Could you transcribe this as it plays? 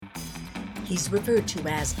He's referred to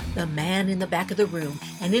as the man in the back of the room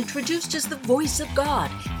and introduced as the voice of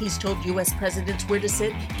God. He's told U.S. presidents where to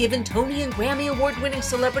sit, given Tony and Grammy award-winning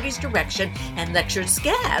celebrities direction, and lectured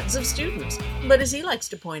scads of students. But as he likes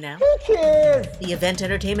to point out, the event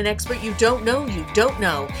entertainment expert you don't know,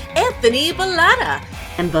 Anthony Bellata.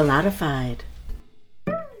 And Bellatified.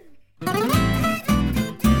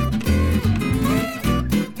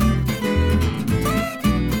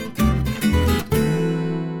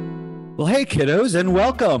 Well, hey, kiddos, and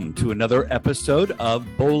welcome to another episode of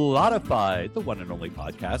Bellatified, the one and only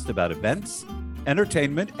podcast about events,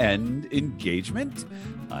 entertainment, and engagement.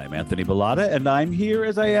 I'm Anthony Bellata, and I'm here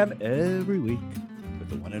as I am every week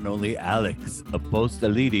with the one and only Alex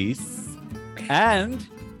Apostolides and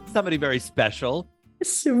somebody very special.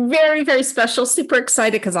 It's very, very special. Super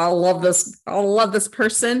excited because I love this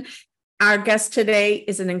person. Our guest today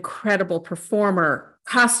is an incredible performer,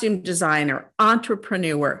 costume designer,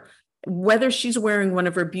 entrepreneur. Whether she's wearing one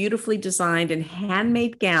of her beautifully designed and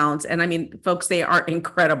handmade gowns, and I mean, folks, they are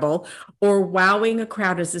incredible, or wowing a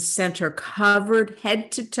crowd as a center covered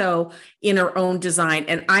head to toe in her own design.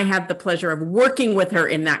 And I had the pleasure of working with her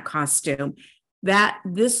in that costume.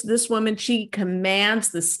 This woman, she commands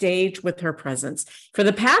the stage with her presence. For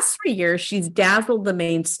the past 3 years, she's dazzled the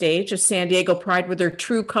main stage of San Diego Pride with her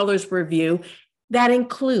True Colors review that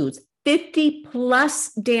includes 50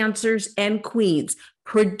 plus dancers and queens,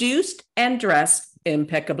 produced and dressed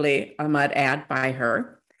impeccably, I might add, by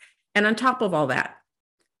her. And on top of all that,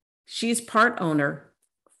 she's part owner,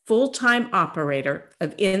 full-time operator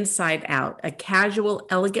of Inside Out, a casual,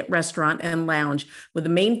 elegant restaurant and lounge with a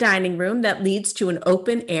main dining room that leads to an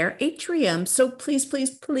open-air atrium. So please, please,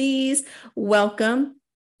 please welcome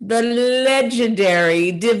the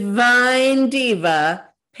legendary divine diva,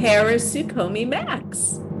 Paris Sukhumi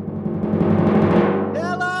Max.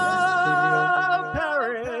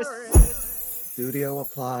 Studio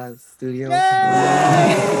applause.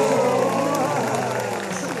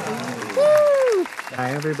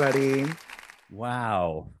 Hi, everybody.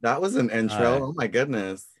 Wow. That was an intro. Oh, my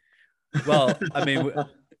goodness. Well, I mean,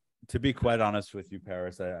 to be quite honest with you,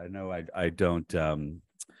 Paris, I know I don't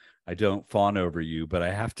fawn over you, but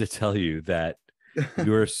I have to tell you that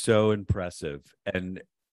you're so impressive. And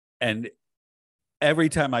every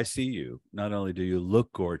time I see you, not only do you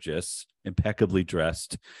look gorgeous, impeccably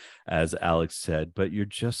dressed, as Alex said, but you're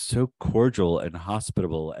just so cordial and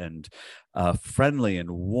hospitable and friendly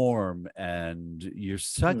and warm. And you're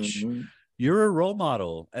you're a role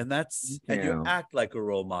model. And and you act like a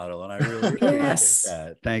role model. And I really appreciate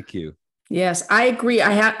that. Thank you. Yes, I agree.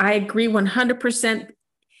 I agree 100%.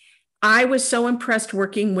 I was so impressed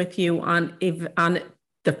working with you on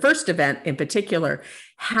the first event in particular,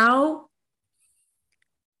 how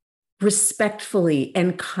respectfully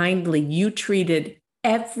and kindly you treated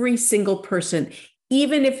every single person,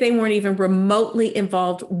 even if they weren't even remotely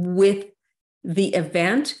involved with the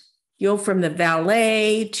event. From the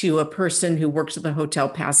valet to a person who works at the hotel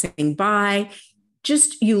passing by,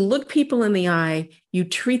 just you look people in the eye, you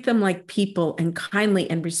treat them like people and kindly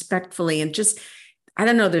and respectfully, and just, I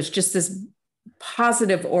don't know, there's just this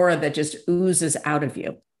positive aura that just oozes out of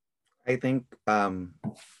you. I think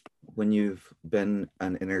when you've been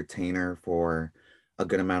an entertainer for a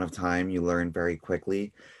good amount of time, you learn very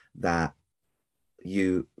quickly that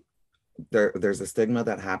there's a stigma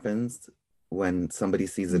that happens when somebody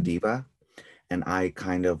sees a diva. And I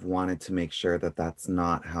kind of wanted to make sure that that's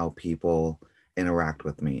not how people interact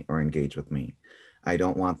with me or engage with me. I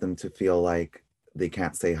don't want them to feel like they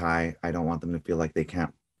can't say hi. I don't want them to feel like they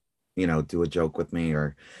can't, do a joke with me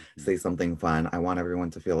or say something fun. I want everyone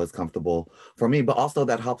to feel as comfortable for me, but also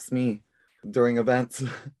that helps me during events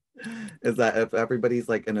is that if everybody's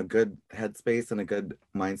like in a good headspace and a good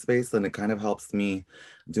mind space, then it kind of helps me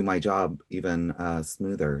do my job even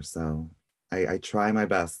smoother. So I try my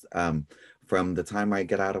best from the time I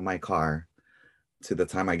get out of my car to the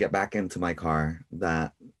time I get back into my car,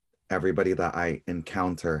 that everybody that I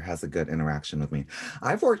encounter has a good interaction with me.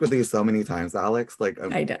 I've worked with you so many times, Alex.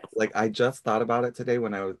 I know. I just thought about it today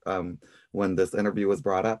when I was when this interview was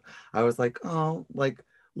brought up. I was like, oh,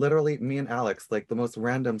 literally me and Alex, the most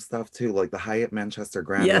random stuff too, like the Hyatt Manchester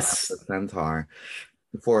Grand, yes, the Centaur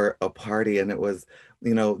for a party, and it was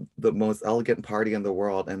the most elegant party in the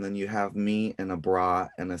world, and then you have me in a bra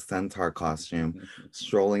and a centaur costume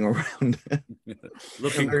strolling around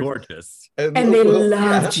looking gorgeous, and they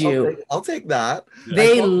loved you. I'll take that.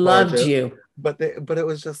 They loved you. but it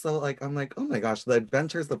was just so like, I'm like, oh my gosh, the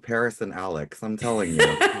adventures of Paris and Alex, I'm telling you.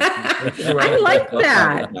 I like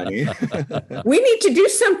that. We need to do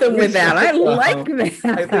something with that. I like that.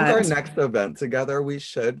 I think our next event together, we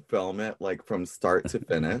should film it like from start to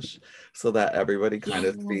finish so that everybody kind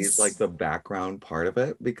of sees like the background part of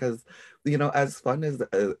it. Because, you know, as fun as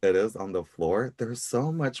it is on the floor, there's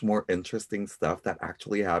so much more interesting stuff that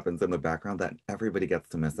actually happens in the background that everybody gets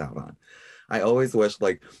to miss out on. I always wish,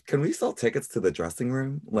 like, can we sell tickets to the dressing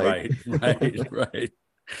room? Like, right.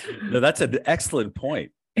 No, that's an excellent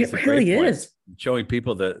point. It really is. Showing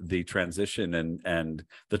people the transition and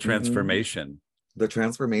the transformation. The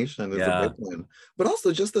transformation is a big one, but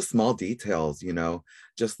also just the small details, you know,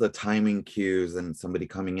 just the timing cues and somebody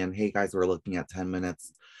coming in, hey guys, we're looking at 10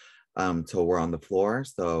 minutes till we're on the floor.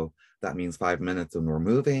 So that means 5 minutes and we're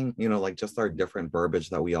moving, you know, like just our different verbiage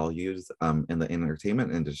that we all use in the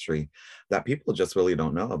entertainment industry that people just really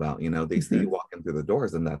don't know about. You know, they see you walking through the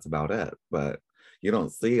doors and that's about it, but you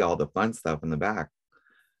don't see all the fun stuff in the back.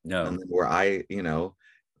 No. And then where I, you know,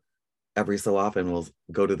 every so often will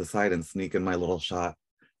go to the side and sneak in my little shot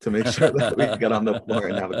to make sure that we can get on the floor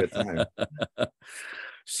and have a good time.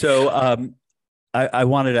 So I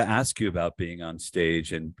wanted to ask you about being on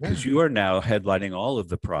stage, and because you are now headlining all of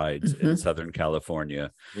the prides in Southern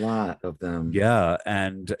California. A lot of them. Yeah,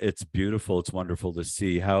 and it's beautiful. It's wonderful to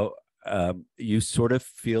see how you sort of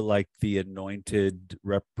feel like the anointed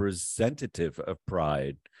representative of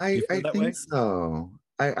Pride. I think so.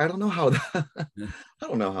 I don't know how that, I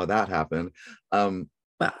don't know how that happened.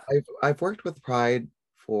 I've worked with Pride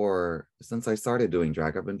since I started doing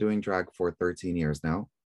drag. I've been doing drag for 13 years now.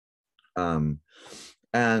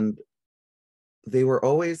 And they were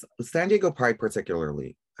always, San Diego Pride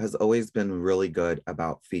particularly has always been really good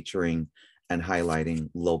about featuring and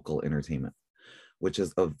highlighting local entertainment, which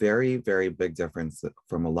is a very, very big difference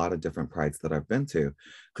from a lot of different prides that I've been to,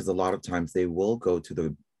 because a lot of times they will go to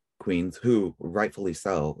the queens who, rightfully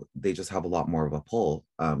so, they just have a lot more of a pull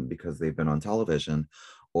because they've been on television,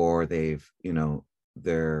 or they've, you know,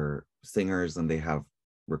 they're singers and they have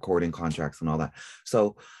recording contracts and all that.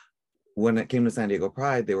 So when it came to San Diego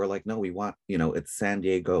Pride, they were like, no, we want, you know, it's San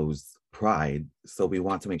Diego's Pride, so we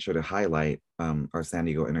want to make sure to highlight our San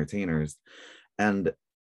Diego entertainers. And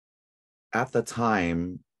at the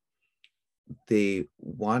time, they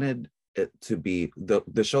wanted it to be,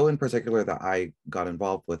 the show in particular that I got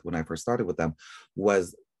involved with when I first started with them,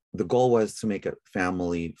 was the goal was to make it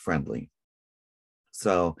family friendly.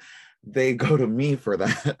 So they go to me for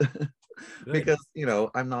that because, you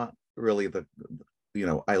know, I'm not really you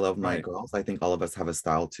know, I love my girls. I think all of us have a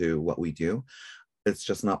style to what we do. It's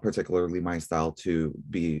just not particularly my style to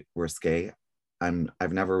be risque.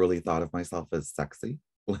 I've never really thought of myself as sexy.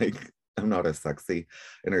 Like, I'm not a sexy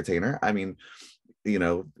entertainer. I mean, you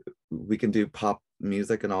know, we can do pop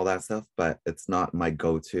music and all that stuff, but it's not my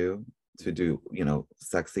go-to to do, you know,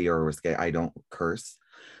 sexy or risque. I don't curse.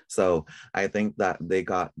 So I think that they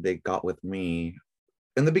got with me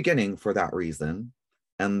in the beginning for that reason.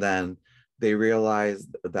 And then they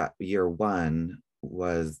realized that year one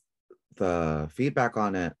was, the feedback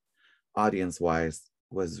on it, audience-wise,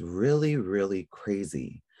 was really, really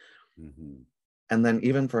crazy. And then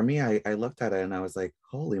even for me, I looked at it and I was like,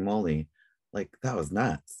 holy moly, like that was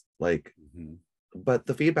nuts. Like, but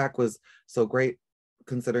the feedback was so great,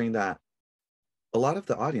 considering that a lot of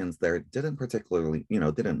the audience there didn't particularly, you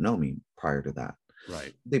know, didn't know me prior to that.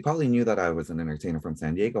 Right. They probably knew that I was an entertainer from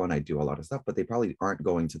San Diego and I do a lot of stuff, but they probably aren't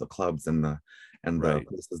going to the clubs and the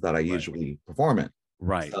places that I usually perform in.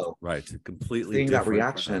 Right. So Completely seeing different. that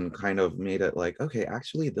reaction kind of made it like, okay,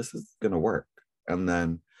 actually this is gonna work. And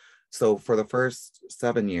then, so for the first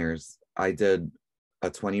 7 years, I did a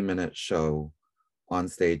 20-minute show on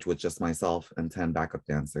stage with just myself and 10 backup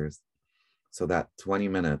dancers. So that 20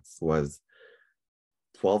 minutes was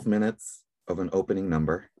 12 minutes of an opening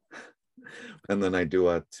number. And then I do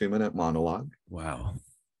a 2-minute monologue. Wow.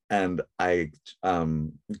 And I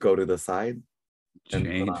go to the side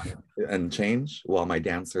and change while my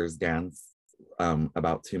dancers dance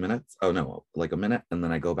about 2 minutes. Oh no, like a minute. And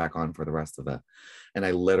then I go back on for the rest of it. And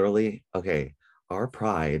I literally, okay, our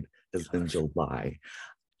Pride is in July.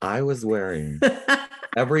 I was wearing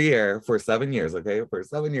every year for 7 years, okay? For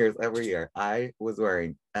 7 years, every year, I was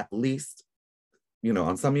wearing at least, you know,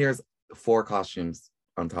 on some years, 4 costumes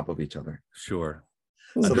on top of each other. Sure.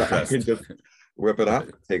 So that I could just rip it off,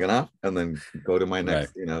 take it off, and then go to my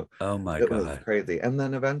next, you know. Oh my God. It was crazy. And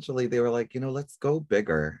then eventually they were like, you know, let's go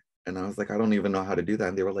bigger. And I was like, I don't even know how to do that.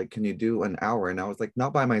 And they were like, can you do an hour? And I was like,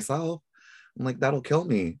 not by myself. I'm like, that'll kill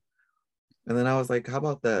me. And then I was like, how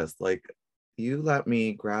about this? Like, you let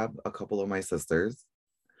me grab a couple of my sisters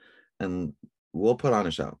and we'll put on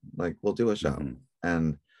a show. Like, we'll do a show. Mhm.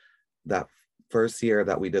 And that first year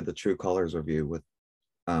that we did the True Colors review with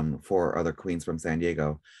 4 other queens from San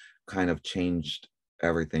Diego kind of changed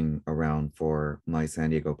everything around for my San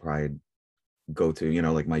Diego Pride go-to, you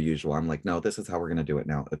know, like my usual. I'm like, no, this is how we're going to do it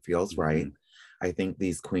now. It feels right. I think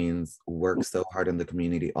these queens work so hard in the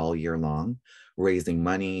community all year long, raising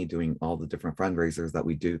money, doing all the different fundraisers that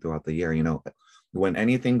we do throughout the year. You know, when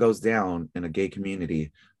anything goes down in a gay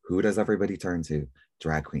community, who does everybody turn to?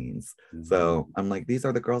 Drag queens. So I'm like, these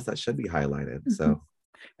are the girls that should be highlighted. So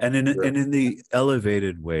and in the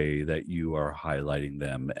elevated way that you are highlighting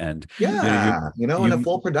them, and in a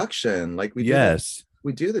full production, like we do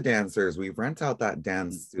we do the dancers, we rent out that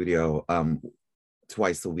dance studio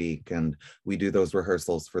twice a week, and we do those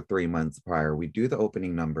rehearsals for 3 months prior. We do the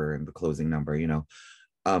opening number and the closing number, you know.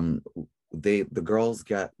 The girls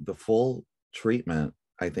get the full treatment.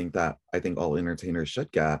 I think all entertainers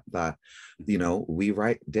should get that. You know, we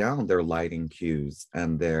write down their lighting cues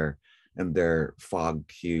and their fog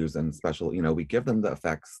cues and special, you know, we give them the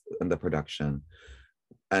effects and the production.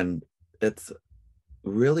 And it's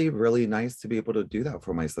really, really nice to be able to do that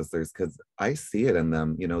for my sisters, because I see it in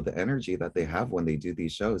them. You know, the energy that they have when they do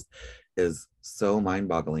these shows is so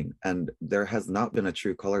mind-boggling. And there has not been a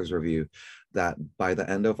True Colors review that by the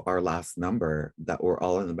end of our last number that we're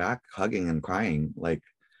all in the back hugging and crying, like,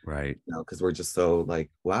 right, you know, because we're just so like,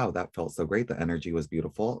 wow, that felt so great. The energy was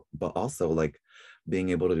beautiful, but also like being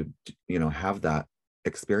able to, you know, have that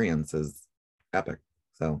experience is epic.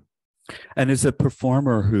 So, and as a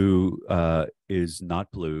performer who is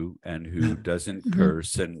not blue and who doesn't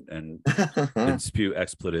curse and spew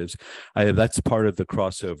expletives, that's part of the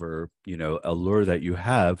crossover, you know, allure that you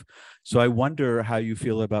have. So I wonder how you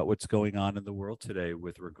feel about what's going on in the world today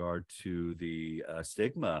with regard to the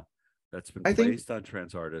stigma that's been placed on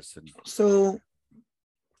trans artists. And so,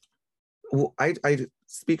 well, I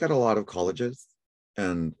speak at a lot of colleges,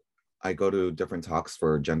 and I go to different talks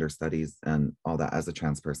for gender studies and all that as a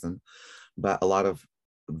trans person, but a lot of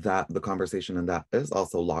that, the conversation in that is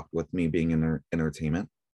also locked with me being in entertainment.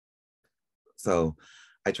 So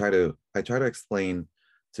I try to explain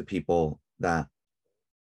to people that,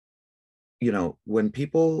 you know, when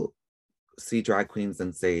people see drag queens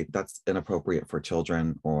and say that's inappropriate for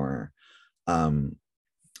children, or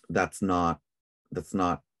that's not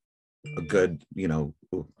a good, you know,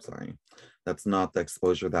 that's not the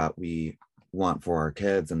exposure that we want for our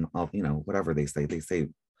kids, and all, you know, whatever they say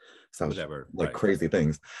such whatever, like crazy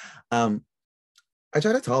things. I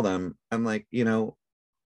try to tell them, I'm like, you know,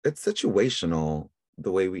 it's situational the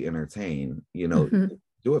way we entertain, you know.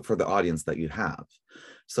 Do it for the audience that you have.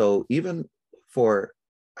 So even for,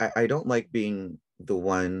 I don't like being the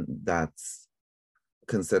one that's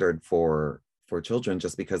considered for children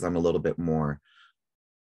just because I'm a little bit more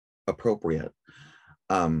appropriate.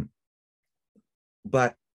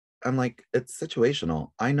 But I'm like, it's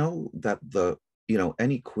situational. I know that you know,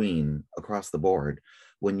 any queen across the board,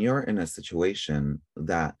 when you're in a situation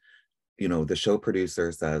that, you know, the show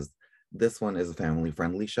producer says, this one is a family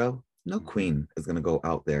friendly show, no queen is going to go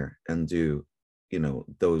out there and do, you know,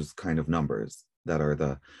 those kind of numbers that are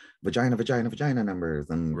the vagina numbers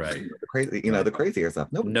and the crazy, you know, the crazier stuff.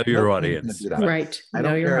 Know your audience. Do that. Right. I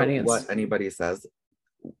don't care what anybody says.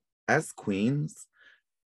 As queens,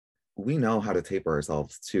 we know how to taper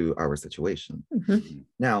ourselves to our situation.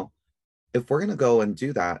 Now, if we're going to go and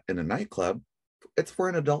do that in a nightclub, it's for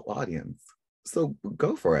an adult audience. So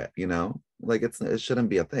go for it, you know, like it shouldn't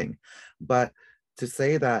be a thing. But to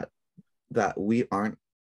say that we aren't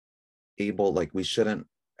able, like we shouldn't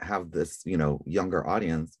have this, you know, younger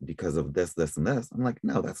audience because of this, and this, I'm like,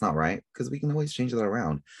 no, that's not right, because we can always change that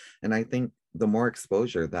around. And I think the more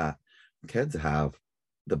exposure that kids have,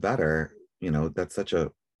 the better. You know, that's such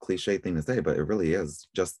a cliche thing to say, but it really is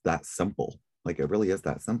just that simple. Like, it really is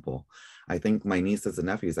that simple. I think my nieces and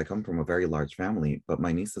nephews, I come from a very large family, but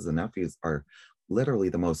my nieces and nephews are literally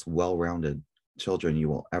the most well-rounded children you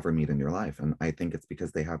will ever meet in your life. And I think it's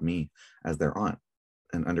because they have me as their aunt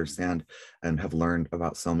and understand and have learned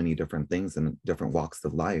about so many different things in different walks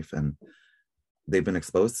of life. And they've been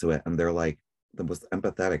exposed to it. And they're like the most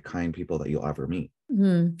empathetic, kind people that you'll ever meet.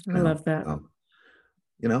 I love that.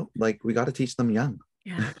 You know, like, we got to teach them young.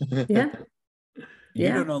 Yeah.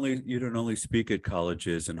 You don't only speak at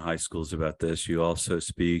colleges and high schools about this. You also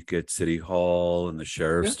speak at City Hall and the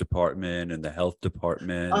Sheriff's Department and the Health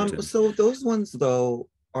Department. So those ones, though,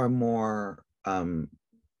 are more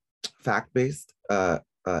fact-based,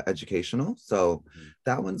 educational. So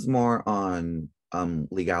that one's more on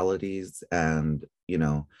legalities and, you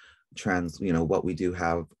know, trans, you know, what we do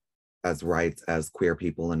have as rights as queer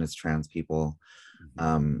people and as trans people.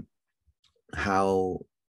 how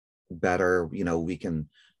better,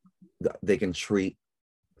 they can treat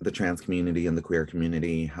the trans community and the queer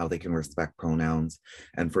community, how they can respect pronouns.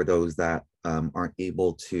 And for those that aren't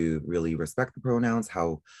able to really respect the pronouns,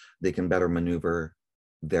 how they can better maneuver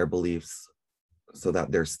their beliefs so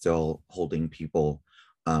that they're still holding people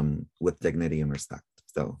with dignity and respect.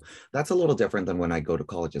 So that's a little different than when I go to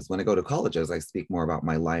colleges. When I go to colleges, I speak more about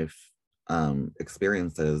my life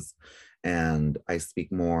experiences, and I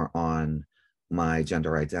speak more on my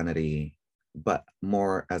gender identity, but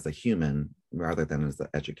more as a human rather than as an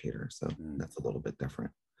educator. So that's a little bit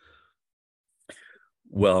different.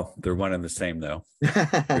 Well, they're one and the same, though.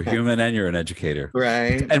 You're human and you're an educator.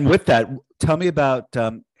 Right. And with that, tell me about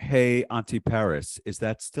Hey Auntie Paris. Is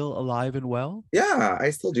that still alive and well? Yeah, I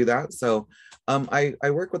still do that. So I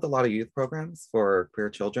work with a lot of youth programs for queer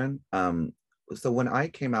children. So when I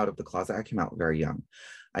came out of the closet, I came out very young.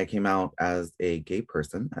 I came out as a gay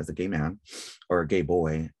person, as a gay man or a gay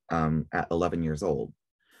boy at 11 years old.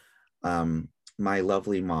 My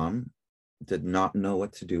lovely mom did not know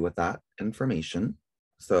what to do with that information.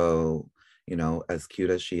 So, as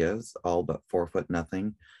cute as she is, all but 4 foot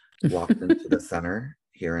nothing, walked into the center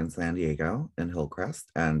here in San Diego in Hillcrest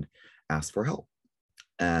and asked for help.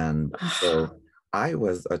 And so I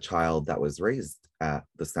was a child that was raised at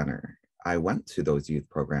the center. I went to those youth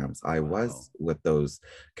programs. I was with those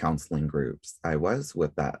counseling groups. I was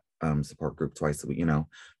with that support group twice a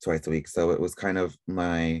week. So it was kind of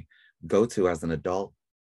my go-to as an adult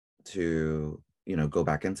to, go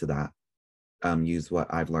back into that, use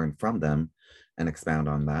what I've learned from them and expound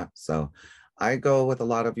on that. So I go with a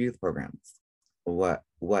lot of youth programs. What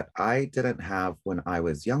I didn't have when I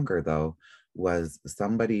was younger, though, was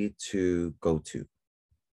somebody to go to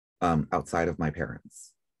outside of my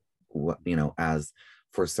parents. As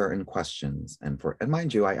for certain questions and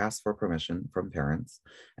mind you, I ask for permission from parents,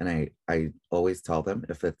 and I always tell them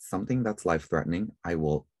if it's something that's life-threatening, I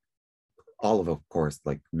will of course,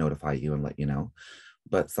 like notify you and let you know.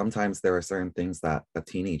 But sometimes there are certain things that a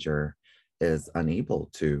teenager is unable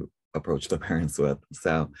to approach the parents with.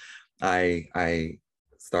 So I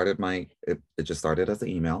started it just started as an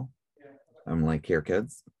email. I'm like, here,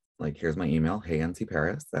 kids, like, here's my email,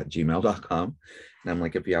 heyauntie.paris@gmail.com. And I'm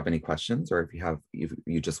like, if you have any questions or if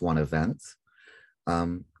you just want to vent,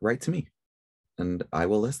 write to me and I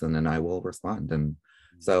will listen and I will respond. And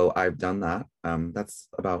so I've done that. That's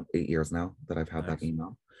about 8 years now that I've had that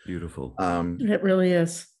email. Beautiful. It really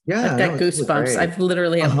is. Yeah, I've got goosebumps. Really, I've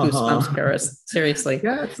literally have goosebumps, Paris. Seriously.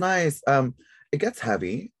 Yeah, it's nice. It gets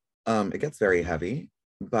heavy. It gets very heavy,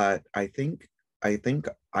 but I think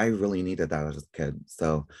I really needed that as a kid.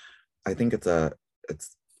 So I think it's a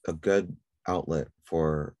good outlet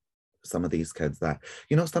for some of these kids that,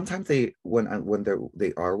 sometimes when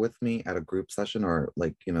they are with me at a group session or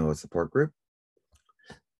like, a support group,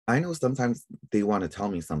 I know sometimes they want to tell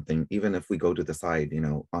me something, even if we go to the side,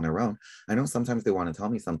 on our own. I know sometimes they want to tell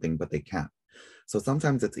me something, but they can't. So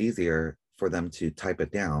sometimes it's easier for them to type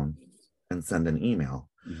it down and send an email.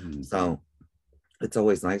 Mm-hmm. So it's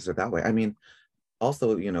always nicer that way. I mean,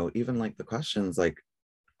 also, even like the questions, like,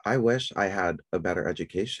 I wish I had a better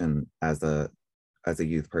education as a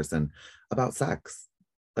youth person about sex.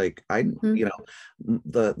 Like the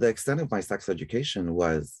extent of my sex education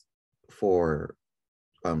was for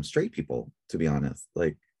straight people, to be honest.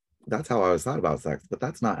 Like, that's how I always thought about sex, but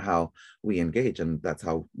that's not how we engage, and that's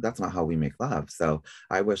not how we make love. So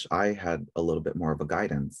I wish I had a little bit more of a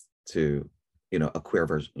guidance to, a queer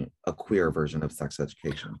version of sex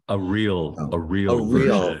education. A real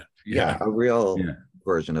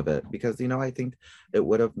version of it, because I think it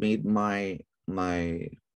would have made my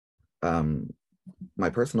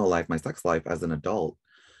personal life, my sex life as an adult,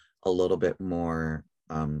 a little bit more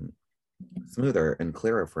smoother and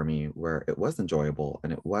clearer for me, where it was enjoyable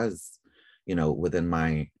and it was, within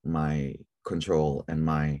my control and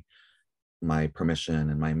my permission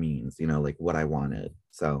and my means, like what I wanted.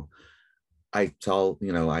 So I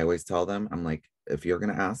always tell them, I'm like, if you're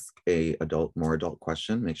going to ask a more adult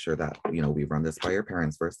question, make sure that, we run this by your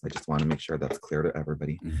parents first. I just want to make sure that's clear to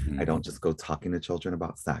everybody. Mm-hmm. I don't just go talking to children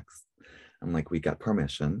about sex. I'm like, we got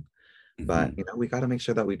permission, but, we got to make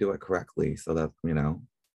sure that we do it correctly so that,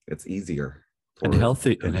 it's easier. And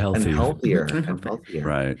healthier. And healthier.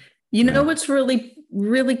 Right. You know what's really,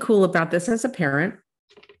 really cool about this as a parent?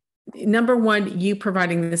 Number one, you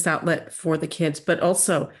providing this outlet for the kids, but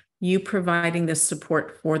also you providing this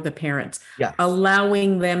support for the parents, yes.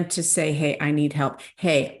 Allowing them to say, hey, I need help.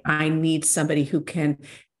 Hey, I need somebody who can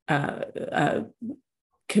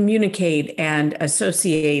communicate and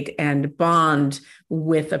associate and bond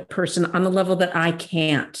with a person on the level that I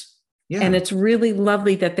can't. Yeah. And it's really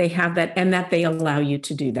lovely that they have that and that they allow you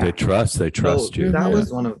to do that. They trust you. That Mhm.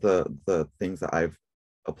 was one of the things that I've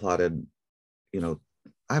applauded. You know,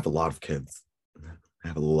 I have a lot of kids. I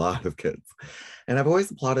have a lot of kids. And I've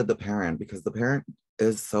always applauded the parent, because the parent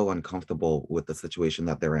is so uncomfortable with the situation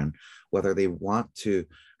that they're in, whether they want to,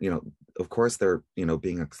 of course they're,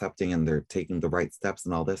 being accepting and they're taking the right steps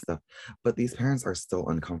and all this stuff. But these parents are still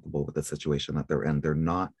uncomfortable with the situation that they're in.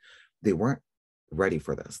 They weren't ready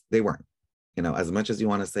for this. They weren't, as much as you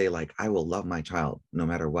want to say, like, I will love my child no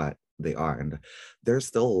matter what they are. And there's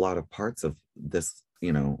still a lot of parts of this,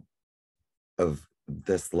 of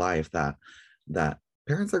this life that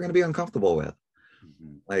parents are going to be uncomfortable with.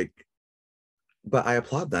 Like, but I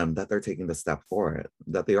applaud them that they're taking the step for it,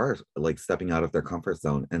 that they are like stepping out of their comfort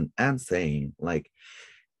zone and saying, like,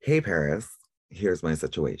 hey, Paris, here's my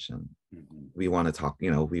situation. We want to talk,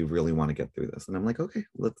 we really want to get through this. And I'm like, okay,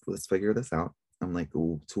 let's figure this out. I'm like,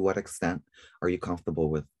 to what extent are you comfortable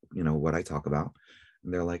with, what I talk about?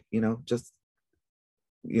 And they're like, just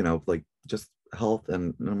health.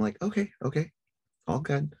 And I'm like, okay, all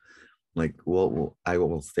good. Like, I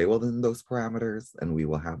will stay within those parameters and we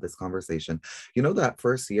will have this conversation. That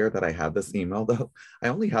first year that I had this email, though, I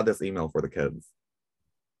only had this email for the kids.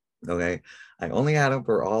 Okay. I only had them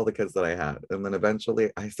for all the kids that I had. And then eventually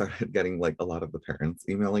I started getting like a lot of the parents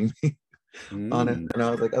emailing me on it. And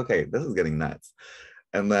I was like, okay, this is getting nuts.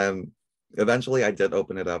 And then eventually I did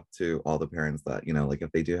open it up to all the parents that, like,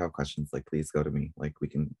 if they do have questions, like, please go to me. Like, we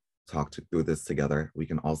can talk through this together. We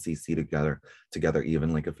can all CC together,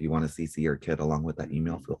 even like if you want to CC your kid along with that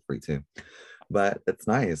email, feel free to. But it's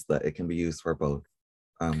nice that it can be used for both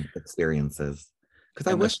experiences. Because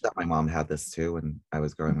I wish that my mom had this too when I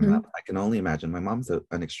was growing up. I can only imagine. My mom's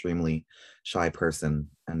an extremely shy person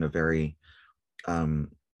and a very,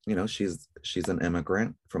 she's an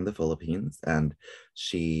immigrant from the Philippines, and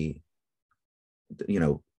she,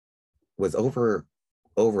 was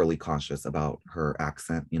overly cautious about her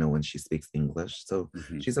accent, when she speaks English. So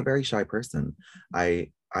she's a very shy person.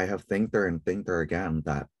 I have thanked her and thanked her again,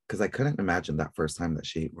 that because I couldn't imagine that first time that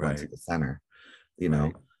she went to the center,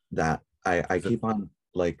 that I keep on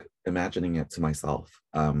like imagining it to myself,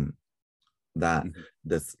 that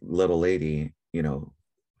this little lady,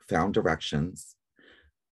 found directions,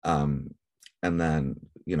 and then,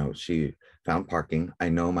 she found parking. I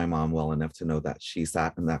know my mom well enough to know that she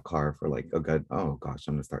sat in that car for like a good, oh gosh,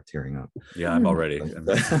 I'm gonna start tearing up. Yeah, I'm already.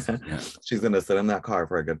 She's gonna sit in that car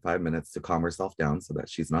for a good 5 minutes to calm herself down so that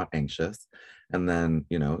she's not anxious. And then,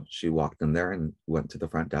 she walked in there and went to the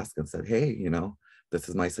front desk and said, hey, this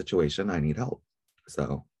is my situation. I need help.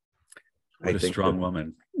 So what a strong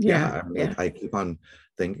woman. Yeah. I keep on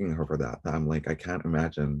thanking her for that. I'm like, I can't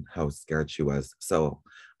imagine how scared she was. So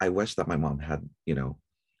I wish that my mom had,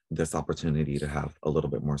 this opportunity to have a little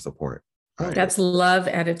bit more support. That's love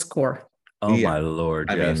at its core. Oh my Lord.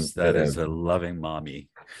 Yes. That is a loving mommy.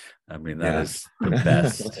 I mean, that is the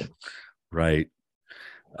best. Right.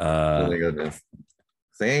 Oh my goodness.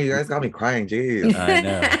 Say, you guys got me crying. Jeez. I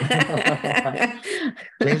know.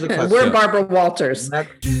 Change the question. We're Barbara Walters. I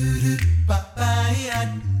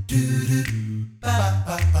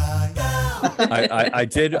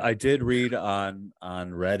did read on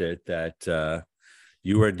Reddit that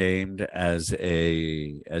you were named as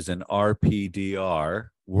an RPDR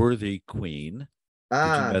worthy queen. Did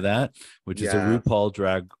you know that? Which is a RuPaul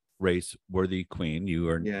Drag Race worthy queen. You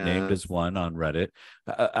are named as one on Reddit.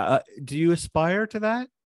 Do you aspire to that?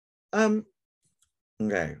 Okay.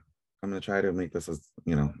 I'm gonna try to make this as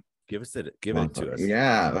give it to us.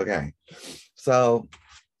 Yeah. Okay. So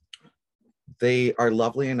they are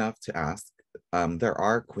lovely enough to ask. There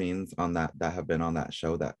are queens on that have been on that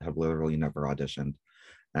show that have literally never auditioned.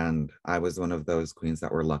 And I was one of those queens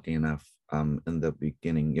that were lucky enough in the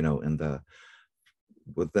beginning,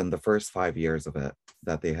 within the first 5 years of it,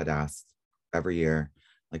 that they had asked every year,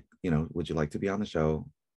 like, would you like to be on the show?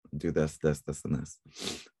 Do this, and this.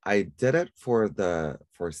 I did it for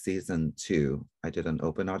season 2. I did an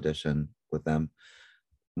open audition with them,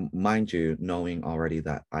 mind you, knowing already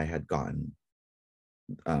that I had gotten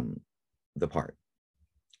the part,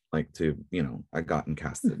 like I'd gotten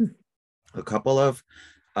casted. A couple of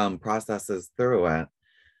processes through it,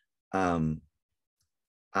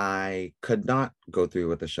 I could not go through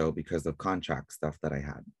with the show because of contract stuff that I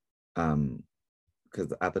had.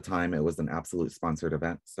 Because at the time it was an Absolut sponsored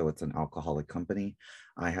event, so it's an alcoholic company.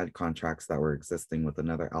 I had contracts that were existing with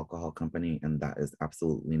another alcohol company, and that is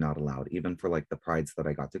absolutely not allowed. Even for like the prides that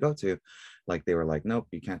I got to go to, like they were like, nope,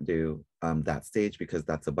 you can't do that stage because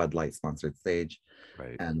that's a Bud Light sponsored stage,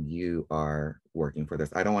 right? And you are working for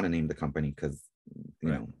this. I don't want to name the company because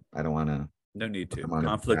I don't want to No need to. I'm on a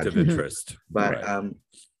Conflict bad of team. interest. But Right.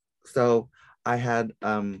 so I had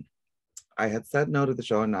said no to the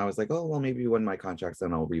show, and I was like, oh well, maybe when my contract's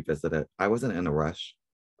done, I'll revisit it. I wasn't in a rush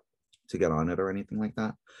to get on it or anything like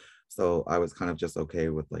that. So I was kind of just okay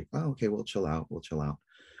with like, oh, okay, we'll chill out.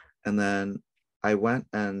 And then I went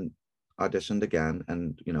and auditioned again,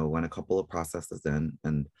 and went a couple of processes in,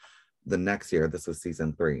 and the next year, this was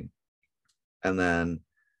season 3. And then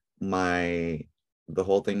the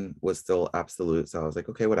whole thing was still absolute. So I was like,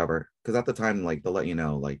 okay, whatever. Because at the time, like they'll let you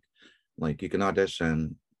know, like you can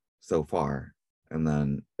audition so far. And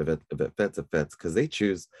then if it fits, it fits. Because they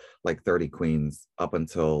choose like 30 queens up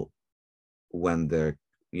until when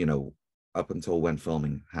up until when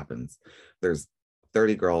filming happens. There's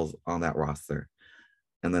 30 girls on that roster.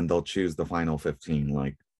 And then they'll choose the final 15,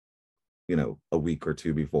 like, a week or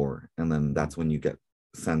two before. And then that's when you get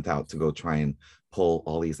sent out to go try and pull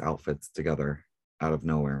all these outfits together out of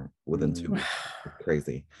nowhere within 2 weeks.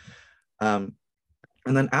 Crazy. And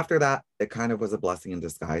then after that, it kind of was a blessing in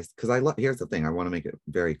disguise, because here's the thing, I want to make it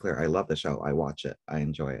very clear. I love the show. I watch it. I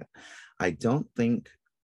enjoy it. I don't think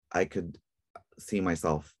I could see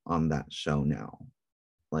myself on that show now.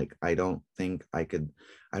 Like, I don't think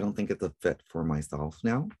it's a fit for myself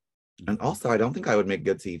now. And also, I don't think I would make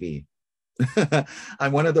good TV.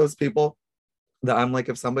 I'm one of those people that I'm like,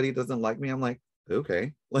 if somebody doesn't like me, I'm like,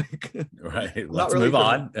 okay, like, Right. Let's move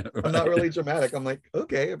on. I'm not really dramatic. I'm like,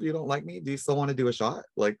 okay, if you don't like me, do you still want to do a shot?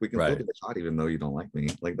 Like, we can still do a shot even though you don't like me.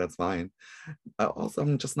 Like, that's fine. Also,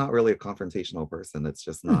 I'm just not really a confrontational person. It's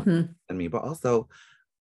just not in me. But also,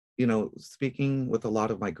 speaking with a lot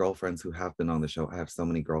of my girlfriends who have been on the show, I have so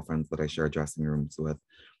many girlfriends that I share dressing rooms with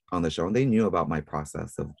on the show, and they knew about my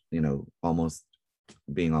process of, almost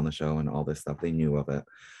being on the show and all this stuff. They knew of it.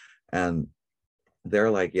 And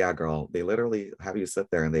they're like, yeah, girl, they literally have you sit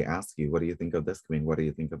there and they ask you, what do you think of this queen? What do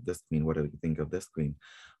you think of this queen? What do you think of this queen?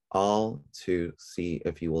 All to see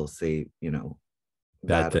if you will say,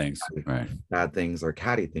 bad things, right? Bad things or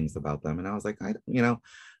catty things about them. And I was like, I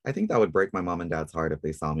think that would break my mom and dad's heart if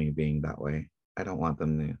they saw me being that way. I don't want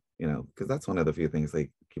them to, because that's one of the few things they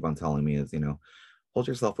keep on telling me is, hold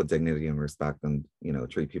yourself with dignity and respect, and,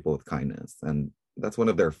 treat people with kindness. And if that's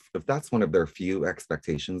one of their few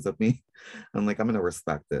expectations of me, I'm like, I'm going to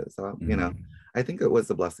respect it. So, I think it was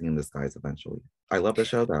a blessing in disguise eventually. I love the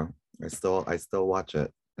show though. I still watch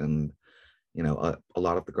it. And, a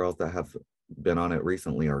lot of the girls that have been on it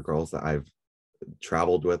recently are girls that I've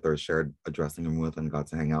traveled with or shared a dressing room with and got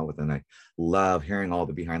to hang out with. And I love hearing all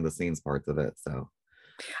the behind the scenes parts of it. So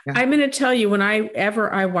yeah. I'm going to tell you,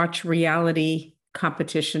 whenever I watch reality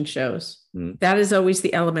competition shows, that is always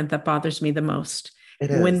the element that bothers me the most.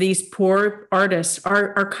 When these poor artists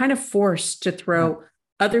are kind of forced to throw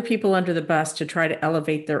other people under the bus to try to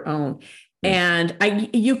elevate their own. And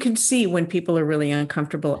you can see when people are really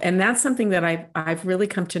uncomfortable. And that's something that I've really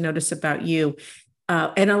come to notice about you,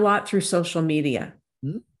 and a lot through social media,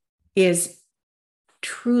 is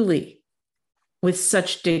truly with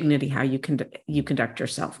such dignity how you conduct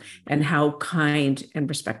yourself, and how kind and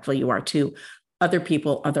respectful you are to other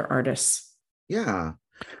people, other artists. Yeah.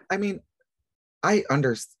 I mean, I'm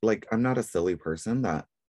not a silly person. That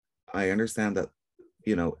I understand that,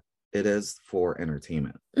 it is for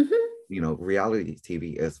entertainment. Reality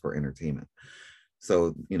TV is for entertainment.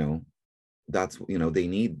 So, that's, they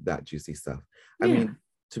need that juicy stuff. I mean,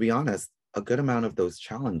 to be honest, a good amount of those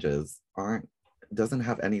challenges doesn't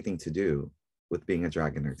have anything to do with being a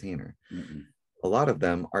drag entertainer. A lot of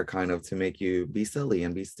them are kind of to make you be silly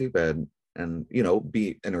and be stupid and,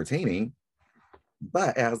 be entertaining,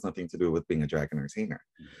 but it has nothing to do with being a drag entertainer.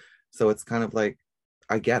 So it's kind of like,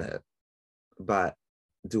 I get it, but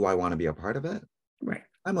do I want to be a part of it? Right.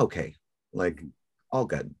 I'm okay. Like, all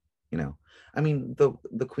good, I mean,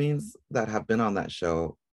 the queens that have been on that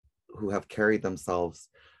show who have carried themselves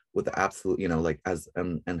with the absolute, as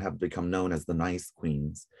and have become known as the nice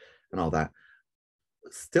queens and all that,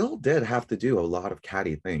 still did have to do a lot of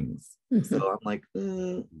catty things. So I'm like,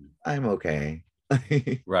 I'm okay.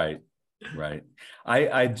 Right.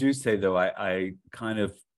 I do say though, I kind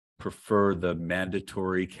of prefer the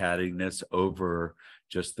mandatory cattiness over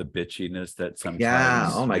just the bitchiness that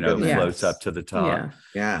sometimes floats up to the top.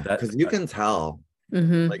 Yeah, because you can tell.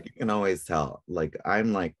 Like, you can always tell. Like,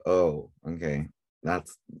 I'm like, oh, okay,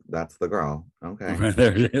 that's the girl. Okay,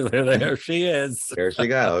 there she is. There she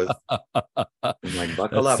goes. I'm like,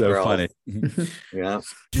 buckle up, so girls. Funny. Yeah.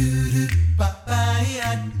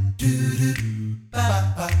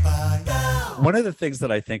 One of the things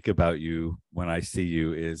that I think about you when I see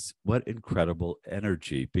you is what incredible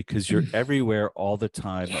energy, because you're everywhere all the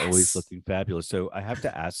time, always looking fabulous. So I have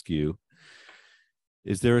to ask you,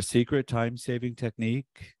 Is there a secret time-saving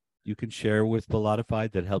technique you can share with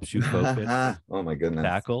Pilatify that helps you focus, Oh my goodness.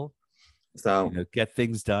 tackle, So get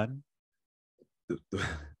things done?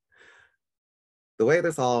 the way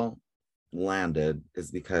this all landed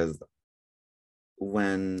is because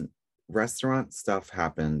when restaurant stuff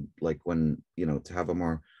happened, like when, to have a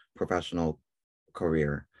more professional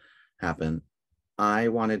career happen, I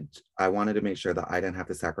wanted to make sure that I didn't have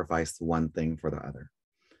to sacrifice one thing for the other.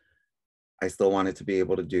 I still wanted to be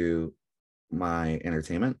able to do my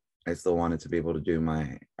entertainment. I still wanted to be able to do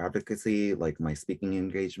my advocacy, like my speaking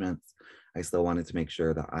engagements. I still wanted to make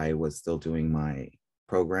sure that I was still doing my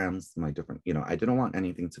programs, my different, I didn't want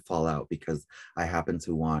anything to fall out because I happen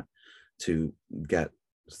to want to get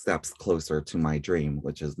steps closer to my dream,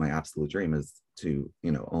 which is my absolute dream, is to,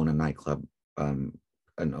 own a nightclub and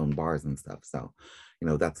own bars and stuff. So,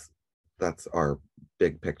 that's our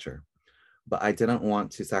big picture. But I didn't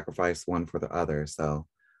want to sacrifice one for the other. So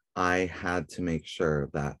I had to make sure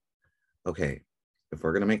that, okay, if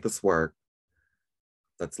we're going to make this work,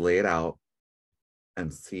 let's lay it out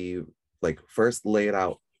and see, like, first lay it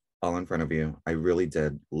out all in front of you. I really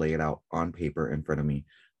did lay it out on paper in front of me.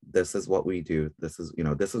 This is what we do. This is,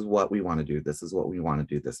 this is what we want to do. This is what we want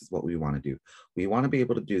to do. This is what we want to do. We want to be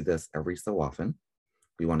able to do this every so often.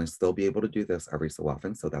 We want to still be able to do this every so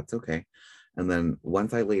often. So that's okay. And then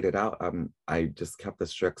once I laid it out, I just kept a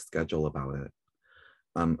strict schedule about it.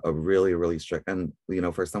 A really, really strict. And,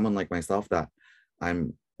 for someone like myself that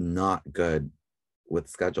I'm not good with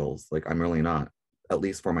schedules, like I'm really not, at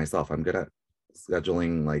least for myself. I'm good at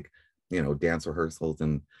scheduling, like, dance rehearsals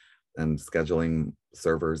and scheduling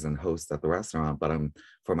servers and hosts at the restaurant. But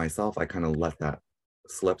for myself, I kind of let that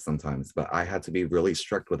slip sometimes. But I had to be really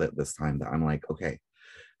strict with it this time, that I'm like, okay,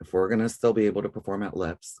 if we're going to still be able to perform at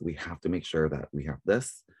Lips, we have to make sure that we have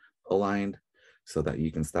this aligned so that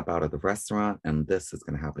you can step out of the restaurant and this is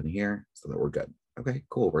going to happen here so that we're good. Okay,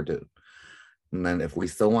 cool, we're good. And then if we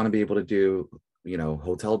still want to be able to do,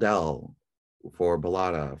 Hotel Del for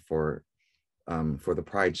Balada, for the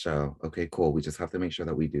Pride show, okay, cool. We just have to make sure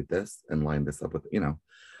that we do this and line this up with,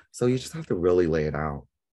 so you just have to really lay it out.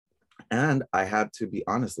 And I had to be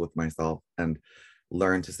honest with myself and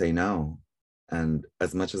learn to say no. And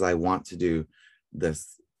as much as I want to do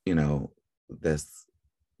this, this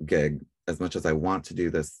gig, as much as I want to do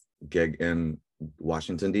this gig in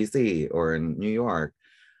Washington, D.C. or in New York,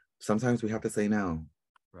 sometimes we have to say no.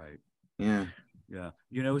 Right. Yeah. Yeah.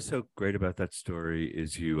 What's so great about that story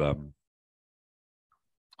is you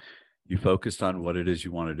focused on what it is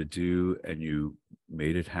you wanted to do and you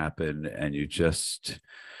made it happen. And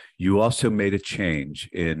you also made a change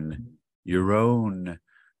in your own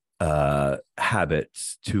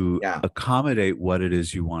habits to accommodate what it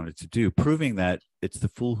is you wanted to do, proving that it's the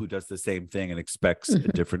fool who does the same thing and expects a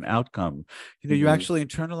different outcome. You actually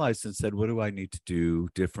internalized and said, what do I need to do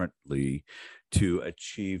differently to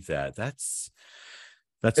achieve that? That's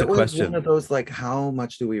a question. One of those, like, how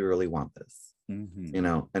much do we really want this?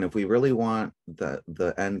 And if we really want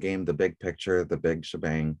the end game, the big picture, the big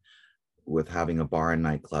shebang with having a bar and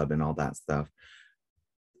nightclub and all that stuff,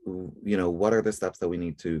 what are the steps that we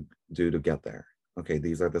need to do to get there? Okay,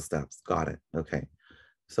 these are the steps. Got it. Okay.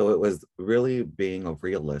 So it was really being a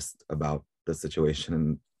realist about the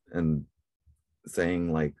situation and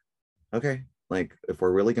saying, like, okay, like, if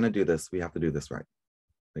we're really going to do this, we have to do this right.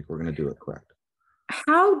 Like, we're going to do it correct.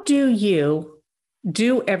 How do you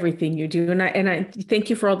do everything you do? And I thank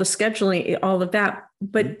you for all the scheduling, all of that.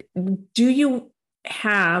 But do you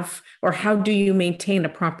have, or how do you maintain a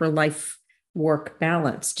proper life work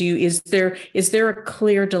balance? Is there a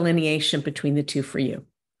clear delineation between the two for you?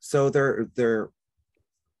 So there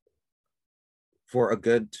for a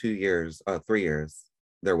good 3 years,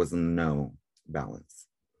 there was no balance.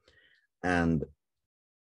 And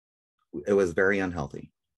it was very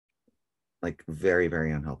unhealthy, like very,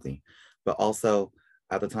 very unhealthy. But also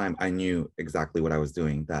at the time, I knew exactly what I was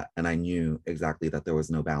doing, and I knew exactly that there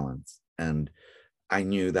was no balance. And I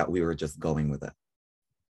knew that we were just going with it.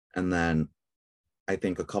 And then I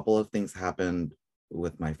think a couple of things happened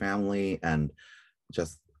with my family and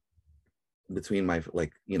just between my,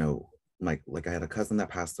 like, I had a cousin that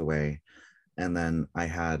passed away. And then I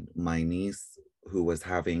had my niece who was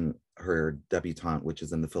having her debutante, which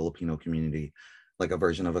is in the Filipino community, like a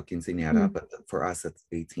version of a quinceañera, but for us, it's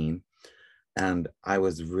 18. And I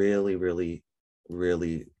was really, really,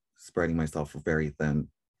 really spreading myself very thin.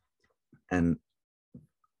 And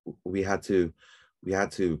we had to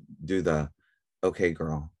do the, okay,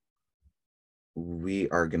 girl,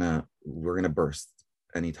 we're gonna burst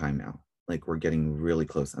anytime now. Like, we're getting really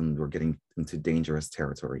close and we're getting into dangerous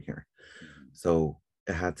territory here. So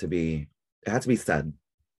it had to be, it had to be said,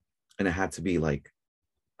 and it had to be like,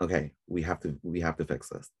 okay, we have to fix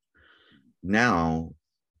this. Now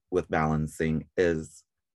with balancing is,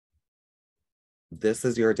 this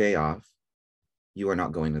is your day off. You are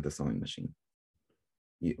not going to the sewing machine.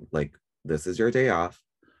 This is your day off.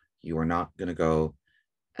 You are not going to go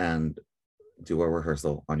and do a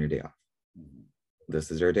rehearsal on your day off.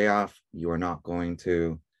 This is your day off. You are not going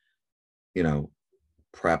to,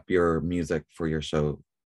 prep your music for your show,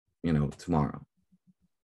 tomorrow.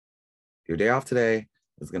 Your day off today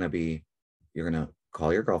is going to be, you're going to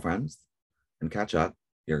call your girlfriends and catch up.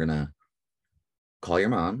 You're going to call your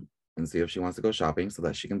mom and see if she wants to go shopping so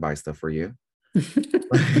that she can buy stuff for you. Is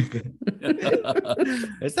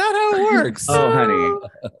that how it works? Oh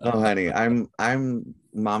honey, I'm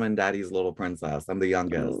mom and daddy's little princess. I'm the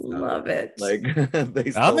youngest. Love it. I'm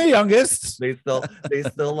the youngest. They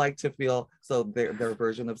still like to feel, so their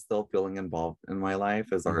version of still feeling involved in my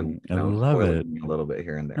life is our I love it a little bit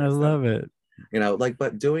here and there. I love it.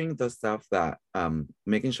 But doing the stuff that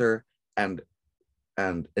making sure and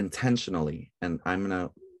intentionally, and I'm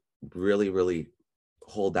gonna really, really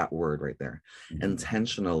hold that word right there.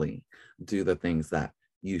 Intentionally do the things that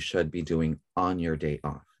you should be doing on your day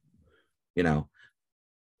off.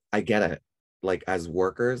 I get it. Like, as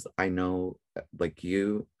workers, I know, like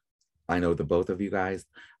you, I know the both of you guys,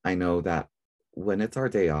 I know that when it's our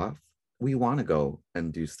day off, we want to go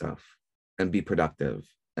and do stuff and be productive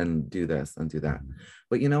and do this and do that.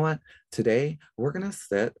 But you know what? Today, we're going to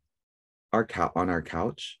sit on our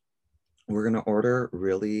couch. We're going to order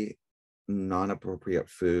really non-appropriate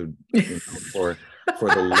food for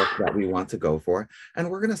the look that we want to go for, and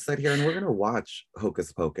we're gonna sit here and we're gonna watch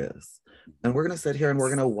Hocus Pocus, and we're gonna sit here and we're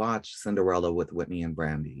gonna watch Cinderella with Whitney and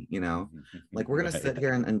Brandy. Like, we're gonna sit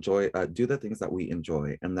here and enjoy, do the things that we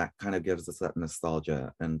enjoy, and that kind of gives us that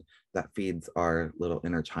nostalgia, and that feeds our little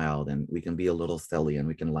inner child, and we can be a little silly and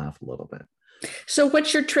we can laugh a little bit. So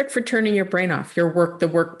what's your trick for turning your brain off, the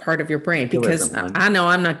work part of your brain? Because I know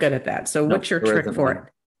I'm not good at that. So what's your trick for it?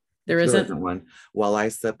 There isn't one. While I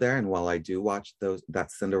sit there and while I do watch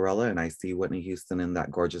that Cinderella and I see Whitney Houston in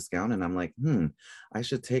that gorgeous gown, and I'm like, I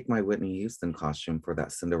should take my Whitney Houston costume for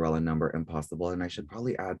that Cinderella number Impossible, and I should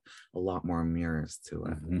probably add a lot more mirrors to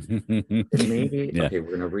it. And maybe, okay,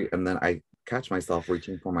 we're gonna read, and then I catch myself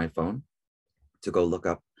reaching for my phone to go look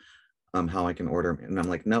up how I can order, and I'm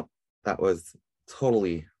like, nope, that was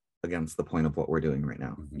totally against the point of what we're doing right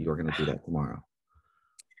now. You're gonna do that tomorrow.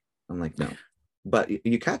 I'm like, no. But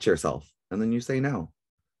you catch yourself and then you say no.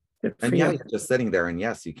 And yeah, you're just sitting there, and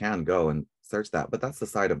yes, you can go and search that, but that's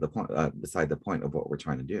beside the point of what we're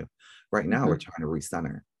trying to do. Right now, we're trying to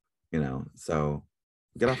recenter, so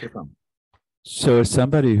get off your phone. So as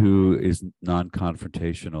somebody who is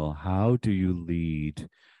non-confrontational, how do you lead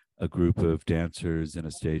a group of dancers in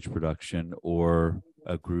a stage production or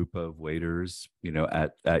a group of waiters,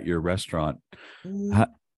 at your restaurant?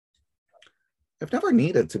 I've never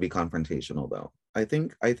needed to be confrontational, though. I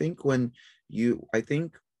think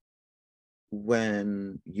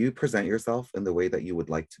when you present yourself in the way that you would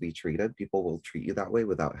like to be treated, people will treat you that way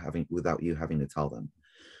without you having to tell them.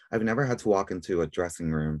 I've never had to walk into a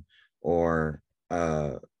dressing room or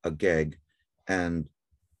a gig, and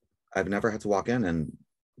I've never had to walk in and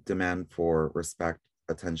demand for respect,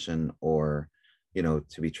 attention, or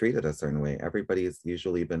to be treated a certain way. Everybody's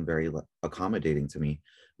usually been very accommodating to me,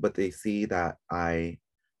 but they see that I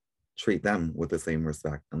treat them with the same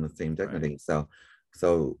respect and the same dignity. Right.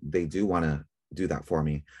 So they do want to do that for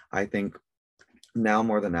me. I think now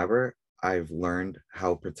more than ever, I've learned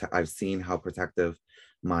I've seen how protective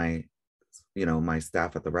my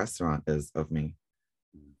staff at the restaurant is of me.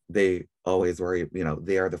 They always worry,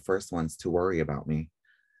 they are the first ones to worry about me.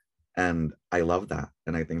 And I love that.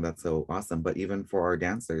 And I think that's so awesome. But even for our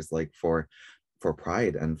dancers, like for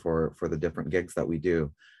Pride and for the different gigs that we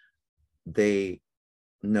do, they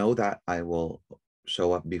know that I will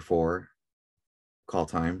show up before call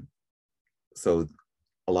time. So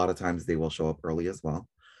a lot of times they will show up early as well.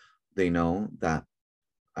 They know that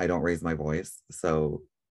I don't raise my voice, so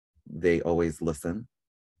they always listen.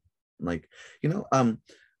 Like,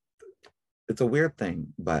 it's a weird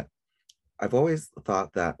thing, but I've always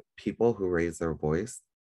thought that people who raise their voice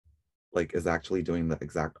is actually doing the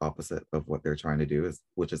exact opposite of what they're trying to do,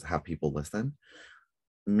 which is have people listen.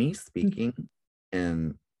 Me speaking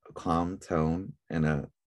in a calm tone and a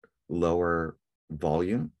lower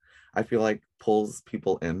volume, I feel like pulls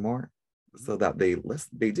people in more so that they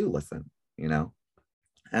do listen,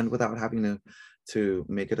 and without having to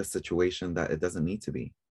make it a situation that it doesn't need to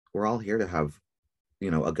be. We're all here to have,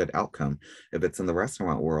 a good outcome. If it's in the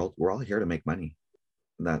restaurant world, we're all here to make money.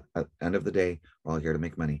 that at the end of the day, we're all here to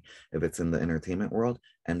make money. If it's in the entertainment world,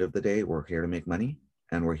 end of the day, we're here to make money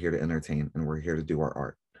and we're here to entertain and we're here to do our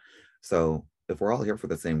art. So if we're all here for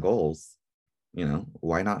the same goals, you know,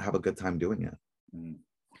 why not have a good time doing it?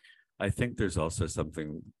 I think there's also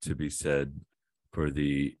something to be said for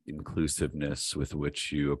the inclusiveness with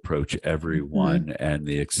which you approach everyone and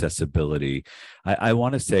the accessibility. I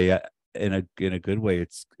want to say in a good way,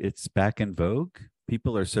 it's back in vogue.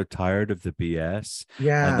 People are so tired of the BS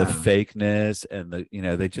and the fakeness and the, you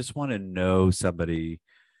know, they just want to know somebody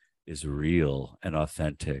is real and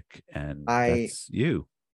authentic, and that's you.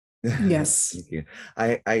 Yes. Thank you.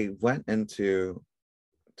 I went into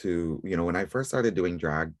you know, when I first started doing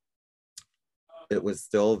drag, it was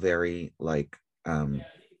still very like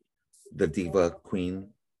the diva queen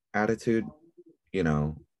attitude, you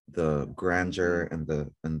know, the grandeur and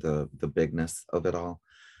the bigness of it all.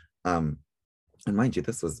 And mind you,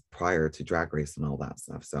 this was prior to Drag Race and all that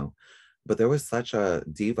stuff. So, but there was such a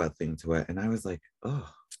diva thing to it, and I was like, oh,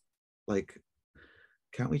 like,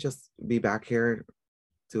 can't we just be back here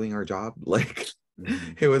doing our job? Like,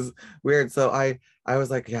 it was weird. So I was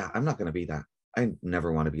like, yeah, I'm not gonna be that. I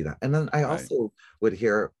never want to be that. And then I also would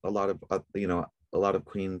hear a lot of you know, a lot of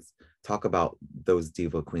queens talk about those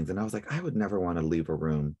diva queens, and I was like, I would never want to leave a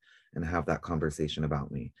room and have that conversation about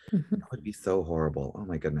me. That would be so horrible. Oh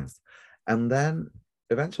my goodness. And then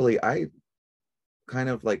eventually I kind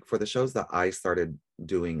of like, for the shows that I started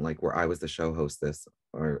doing, like where I was the show hostess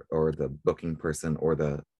or the booking person or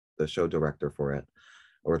the show director for it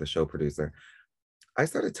or the show producer, I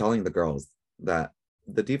started telling the girls that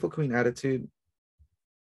the diva queen attitude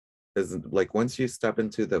is like, once you step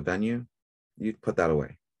into the venue, you put that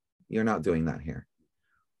away. You're not doing that here.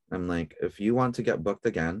 I'm like, if you want to get booked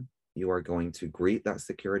again, you are going to greet that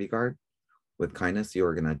security guard with kindness. You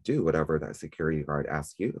are going to do whatever that security guard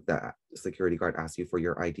asks you. If that security guard asks you for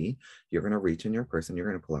your ID, you're going to reach in your purse and you're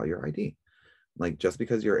going to pull out your ID. Like, just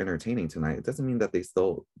because you're entertaining tonight, it doesn't mean that they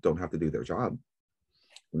still don't have to do their job.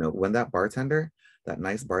 You know, when that bartender, that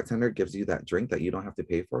nice bartender gives you that drink that you don't have to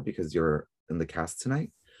pay for because you're in the cast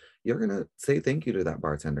tonight, you're going to say thank you to that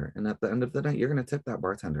bartender. And at the end of the night, you're going to tip that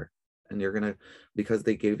bartender. And you're going to, because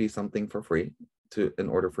they gave you something for free in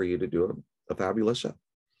order for you to do a fabulous show.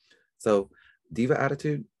 So diva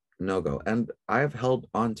attitude, no go. And I've held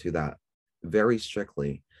on to that very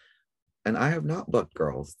strictly. And I have not booked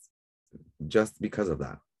girls just because of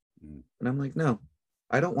that. And I'm like, no,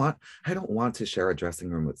 I don't want to share a dressing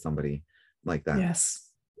room with somebody like that. Yes.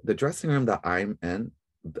 The dressing room that I'm in,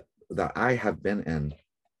 that I have been in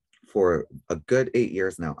for a good 8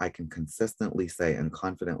 years now, I can consistently say and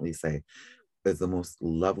confidently say is the most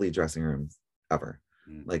lovely dressing rooms ever.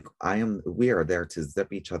 Like, we are there to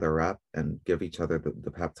zip each other up and give each other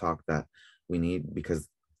the pep talk that we need, because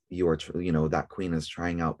you are, you know, that queen is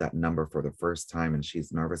trying out that number for the first time and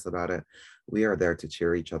she's nervous about it. We are there to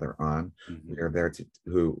cheer each other on. We are there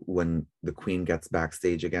when the queen gets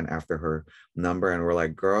backstage again after her number and we're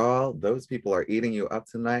like, girl, those people are eating you up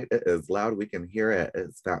tonight. It is loud. We can hear it.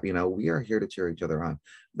 It's that, you know, we are here to cheer each other on.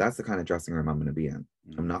 That's the kind of dressing room I'm going to be in.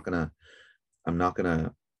 I'm not going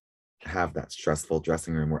to have that stressful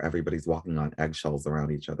dressing room where everybody's walking on eggshells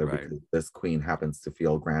around each other because this queen happens to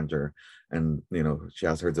feel grandeur, and you know, she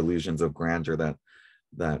has her delusions of grandeur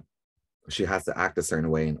that she has to act a certain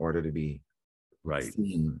way in order to be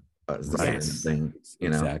seen as a certain thing, you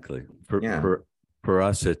know. Exactly. For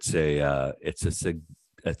us, it's a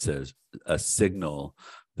signal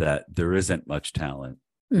that there isn't much talent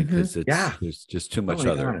because there's just too much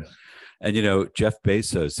other. Gosh. And, you know, Jeff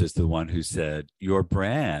Bezos is the one who said, your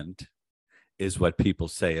brand is what people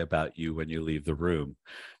say about you when you leave the room.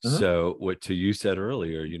 So what you said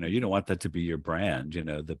earlier, you know, you don't want that to be your brand, you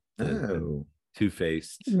know, the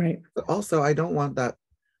two-faced. Right. But also, I don't want that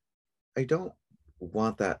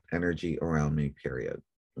energy around me, period.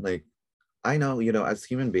 Like, I know, you know, as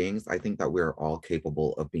human beings, I think that we're all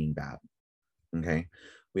capable of being bad. Okay.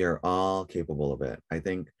 We are all capable of it. I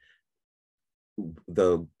think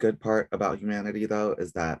the good part about humanity, though,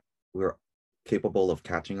 is that we're capable of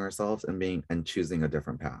catching ourselves and choosing a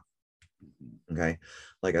different path. Okay.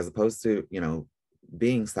 Like, as opposed to, you know,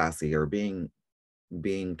 being sassy or being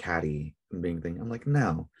catty and I'm like,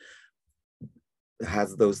 no.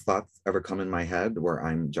 Has those thoughts ever come in my head where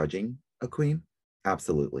I'm judging a queen?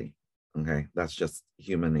 Absolutely. Okay. That's just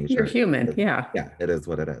human nature. You're human. Yeah. It is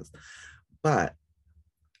what it is. But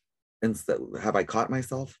instead, have I caught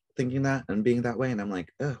myself thinking that and being that way? And I'm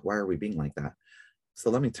like, why are we being like that? So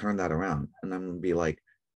let me turn that around and I'm gonna be like,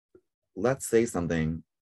 let's say something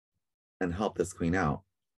and help this queen out.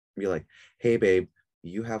 Be like, hey babe,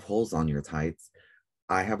 you have holes on your tights.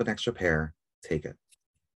 I have an extra pair, take it.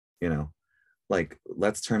 you know, like,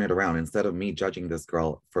 let's turn it around. Instead of me judging this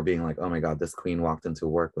girl for being like, oh my God, this queen walked into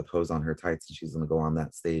work with hose on her tights and she's going to go on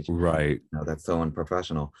that stage. Right. You know, that's so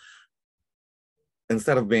unprofessional.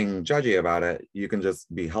 Instead of being judgy about it, you can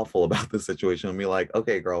just be helpful about the situation and be like,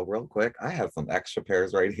 okay, girl, real quick, I have some extra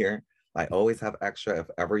pairs right here. I always have extra. If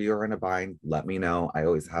ever you're in a bind, let me know. I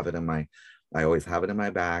always have it in my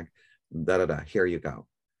bag. Here you go.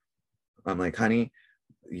 I'm like, honey,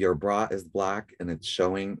 your bra is black and it's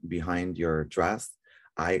showing behind your dress.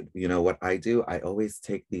 You know what I do? I always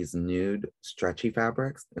take these nude stretchy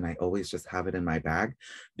fabrics and I always just have it in my bag,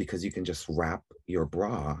 because you can just wrap your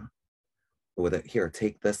bra with it. Here,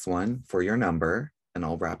 take this one for your number and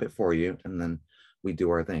I'll wrap it for you. And then we do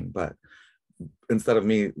our thing. But instead of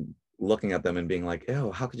me looking at them and being like,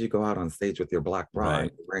 ew, how could you go out on stage with your black bra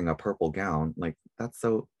and wearing a purple gown? Like, that's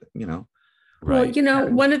so, you know. Well, you know,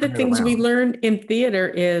 one of the things we learn in theater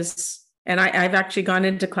is, and I've actually gone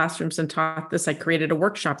into classrooms and taught this, I created a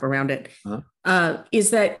workshop around it,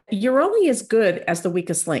 is that you're only as good as the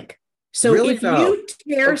weakest link. So really, if you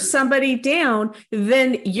tear somebody down,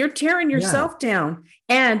 then you're tearing yourself down.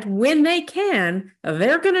 And when they can,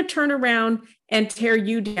 they're going to turn around and tear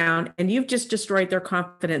you down. And you've just destroyed their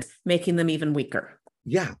confidence, making them even weaker.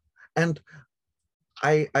 Yeah. And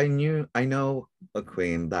I know a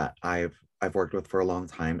queen that I've worked with for a long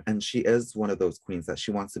time, and she is one of those queens that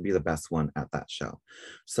she wants to be the best one at that show.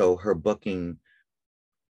 So her booking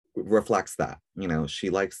reflects that. You know, she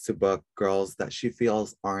likes to book girls that she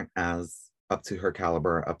feels aren't as up to her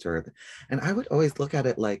caliber, up to her. And I would always look at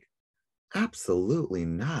it like, absolutely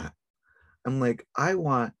not. I'm like, I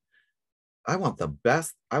want the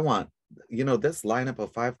best. I want, you know, this lineup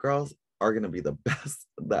of 5 girls are going to be the best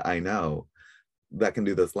that I know that can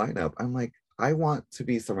do this lineup. I'm like, I want to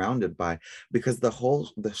be surrounded by, because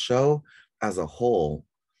the show as a whole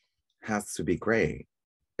has to be great.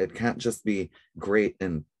 It can't just be great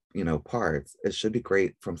in, you know, parts. It should be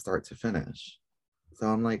great from start to finish. So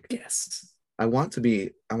I'm like, yes, I want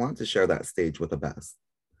to share that stage with the best,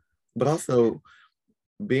 but also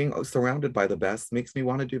being surrounded by the best makes me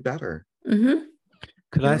want to do better. Mm-hmm.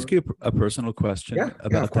 Could I ask you a personal question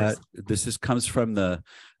about that? This comes from the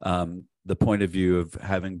point of view of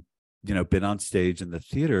having, you know, been on stage in the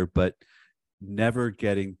theater, but never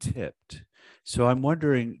getting tipped. So I'm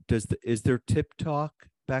wondering, is there tip talk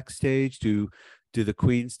backstage? Do the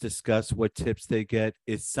queens discuss what tips they get?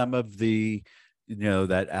 Is some of the, you know,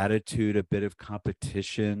 that attitude a bit of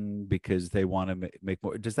competition because they want to make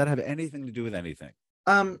more? Does that have anything to do with anything?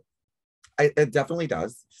 It definitely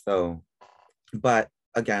does. So, but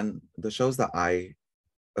again, the shows that I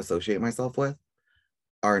associate myself with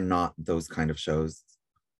are not those kind of shows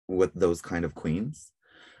with those kind of queens.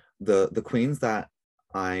 The queens that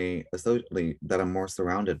I associate, that I'm more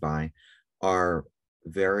surrounded by, are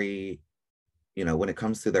very, you know, when it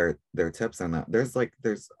comes to their tips and that, there's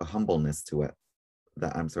a humbleness to it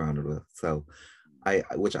that I'm surrounded with. So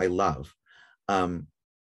which I love.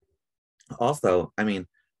 Also, I mean,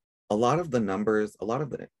 a lot of the numbers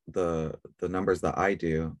that I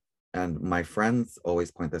do, and my friends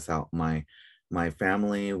always point this out, my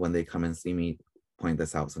family, when they come and see me, point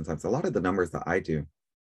this out sometimes. A lot of the numbers that I do,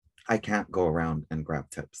 I can't go around and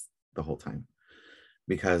grab tips the whole time,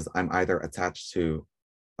 because I'm either attached to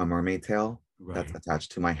a mermaid tail that's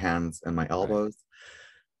attached to my hands and my elbows.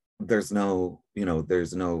 There's no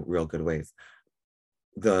real good ways.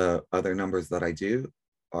 The other numbers that I do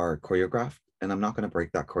are choreographed, and I'm not going to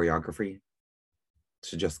break that choreography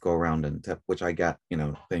to just go around and tip, which I get, you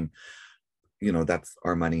know, thing, you know, that's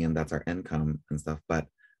our money and that's our income and stuff. But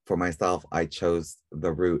for myself, I chose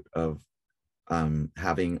the route of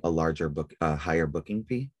having a higher booking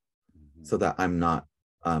fee, so that I'm not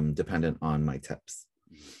dependent on my tips.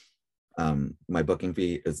 My booking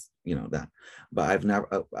fee is, you know, that. But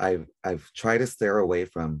I've tried to steer away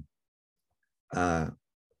from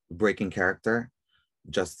breaking character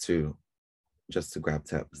just to grab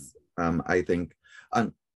tips. I think,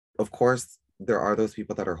 of course, there are those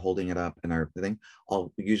people that are holding it up and everything.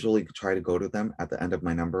 I'll usually try to go to them at the end of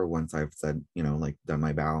my number once I've said, you know, like, done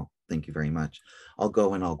my bow, thank you very much. I'll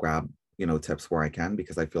go and I'll grab, you know, tips where I can,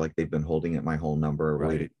 because I feel like they've been holding it my whole number,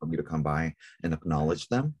 waiting for me to come by and acknowledge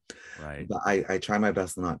them. Right. But I try my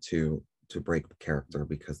best not to break the character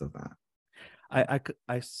because of that.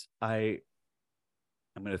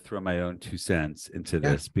 I'm going to throw my own 2 cents into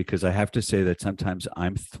this, because I have to say that sometimes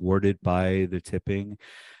I'm thwarted by the tipping,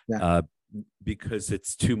 because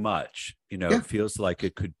it's too much. You know, it feels like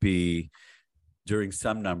it could be during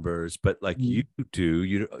some numbers, but like you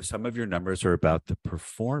do, some of your numbers are about the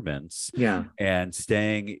performance and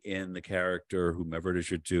staying in the character, whomever it is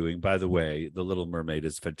you're doing. By the way, The Little Mermaid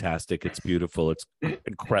is fantastic. It's beautiful. It's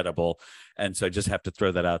incredible. And so I just have to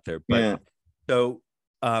throw that out there. But so,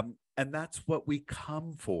 and that's what we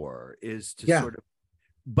come for, is to sort of,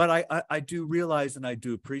 but I do realize, and I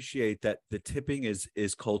do appreciate that the tipping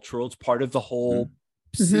is cultural. It's part of the whole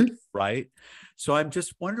city, right? So I'm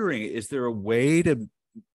just wondering, is there a way to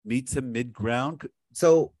meet some mid-ground?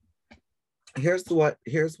 So here's what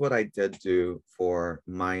I did do for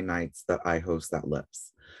my nights that I host at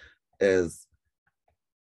Lips is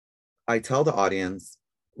I tell the audience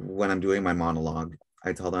when I'm doing my monologue,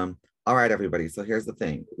 I tell them, all right, everybody, so here's the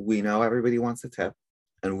thing. We know everybody wants a tip,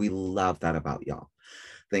 and we love that about y'all.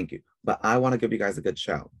 Thank you. But I want to give you guys a good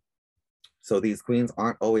show. So these queens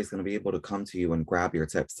aren't always going to be able to come to you and grab your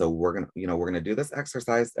tips. So we're going to do this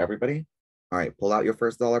exercise, everybody. All right, pull out your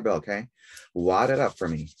first dollar bill, okay? Wad it up for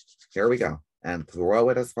me. Here we go. And throw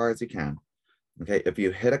it as far as you can. Okay, if you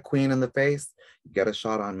hit a queen in the face, you get a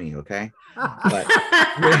shot on me, okay? But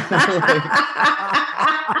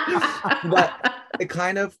it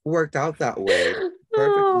kind of worked out that way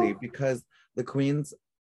perfectly because the queens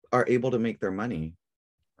are able to make their money.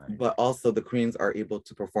 But also the queens are able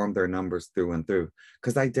to perform their numbers through and through.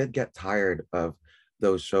 Because I did get tired of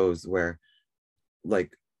those shows where,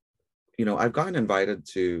 like, I've gotten invited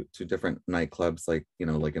to different nightclubs, like,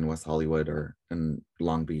 like in West Hollywood or in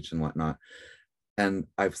Long Beach and whatnot. And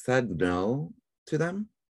I've said no to them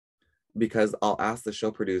because I'll ask the show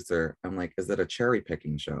producer, I'm like, is it a cherry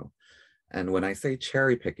picking show? And when I say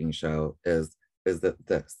cherry picking show, is it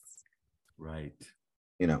this? Right.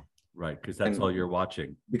 Right, because that's all you're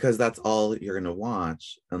watching. Because that's all you're going to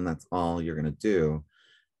watch, and that's all you're going to do.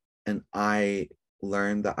 And I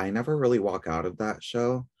learned that I never really walk out of that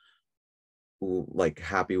show like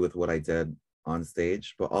happy with what I did on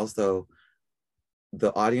stage, but also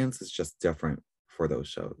the audience is just different for those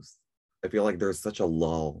shows. I feel like there's such a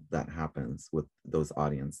lull that happens with those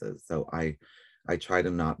audiences. So I try to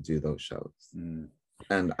not do those shows.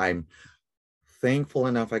 And I'm thankful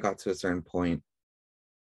enough I got to a certain point,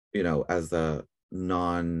 as a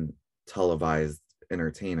non-televised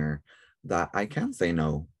entertainer, that I can say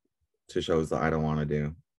no to shows that I don't want to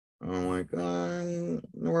do. I'm like,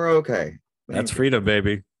 we're okay. That's freedom,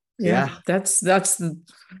 baby. Yeah. That's the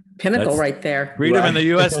pinnacle right there. Freedom in the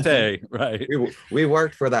USA, right? We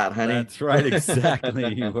worked for that, honey. That's right,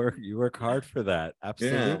 exactly. You work hard for that.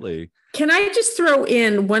 Absolutely. Yeah. Can I just throw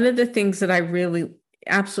in one of the things that I really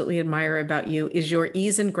absolutely admire about you is your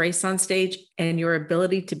ease and grace on stage and your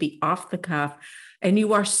ability to be off the cuff. And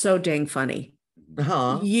you are so dang funny.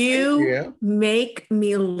 You make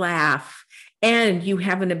me laugh, and you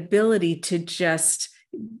have an ability to just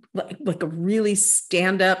like a really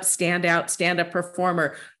stand up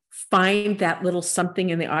performer, find that little something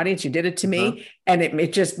in the audience. You did it to me, and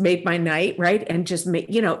it just made my night, right? And just make,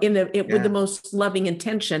 with the most loving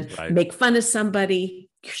intention, make fun of somebody.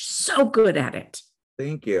 You're so good at it.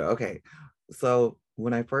 Thank you. Okay. So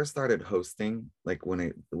when I first started hosting, like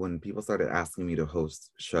when people started asking me to host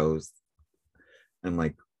shows and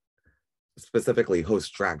like specifically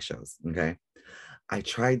host drag shows, okay, I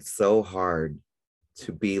tried so hard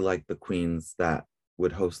to be like the queens that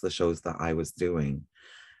would host the shows that I was doing.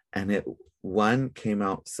 And it came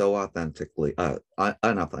out so authentically,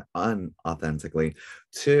 unauthentically.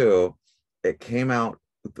 Two, it came out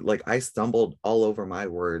like I stumbled all over my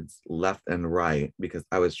words left and right because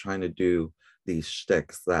I was trying to do these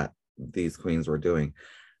shticks that these queens were doing.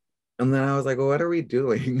 And then I was like, well, what are we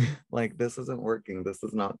doing? Like, this isn't working. This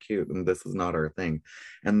is not cute. And this is not our thing.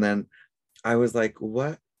 And then I was like,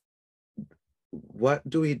 what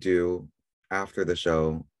do we do after the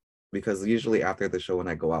show? Because usually after the show, when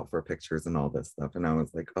I go out for pictures and all this stuff, and I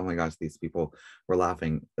was like, oh my gosh, these people were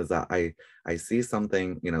laughing, is that I see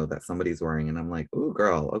something, that somebody's wearing, and I'm like, ooh,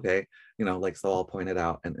 girl, okay. So I'll point it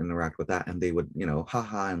out and interact with that. And they would,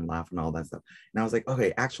 haha, and laugh and all that stuff. And I was like,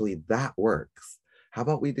 okay, actually that works. How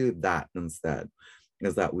about we do that instead?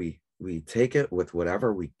 Is that we take it with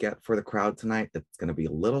whatever we get for the crowd tonight. It's going to be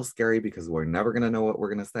a little scary because we're never going to know what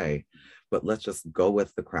we're going to say, but let's just go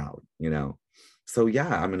with the crowd, So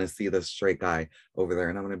yeah, I'm going to see this straight guy over there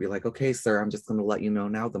and I'm going to be like, okay, sir, I'm just going to let you know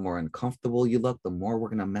now, the more uncomfortable you look, the more we're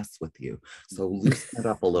going to mess with you. So loosen it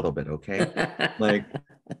up a little bit. Okay. I'm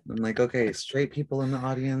like, okay, straight people in the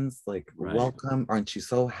audience, welcome. Aren't you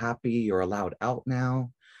so happy you're allowed out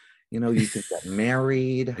now? You can get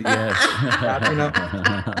married. Yes.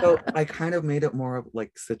 So I kind of made it more of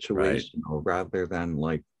like situational rather than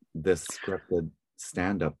like this scripted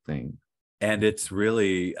stand-up thing. And it's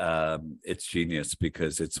really it's genius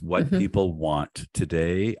because it's what Mhm. people want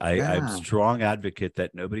today. I'm Yeah. a strong advocate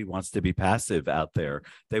that nobody wants to be passive out there.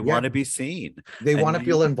 They Yeah. want to be seen. They And want to you-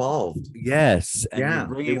 feel involved. Yes, and you're Yeah, they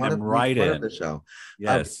bringing want to them be right part of in. the show.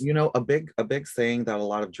 Yes. You know, a big saying that a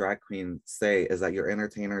lot of drag queens say is that your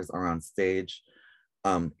entertainers are on stage.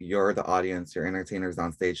 You're the audience, your entertainers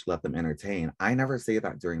on stage, let them entertain. I never say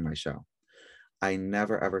that during my show. I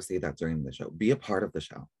never ever say that during the show. Be a part of the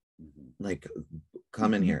show. Mhm. Like,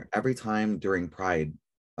 come in Mhm. here every time during Pride,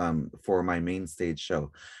 for my main stage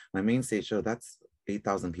show. My main stage show, that's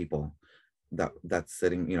 8,000 people that's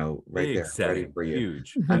sitting, you know, right Big there ready setting, for you.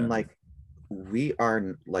 huge. Mhm. I'm like, we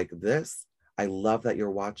are like this. I love that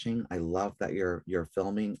you're watching. I love that you're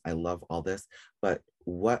filming. I love all this. But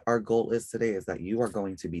what our goal is today is that you are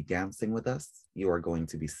going to be dancing with us. You are going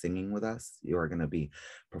to be singing with us. You are going to be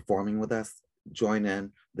performing with us. Join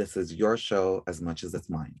in. This is your show as much as it's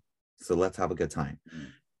mine. So let's have a good time. Mm.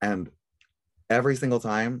 And every single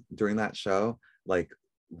time during that show, like,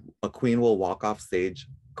 a queen will walk off stage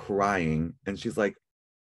crying, and she's like,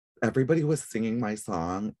 everybody was singing my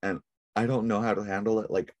song and I don't know how to handle it.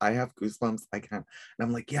 Like, I have goosebumps. I can't. And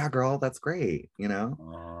I'm like, yeah, girl, that's great. You know,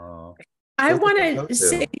 Oh, I So it's want like a to go-to.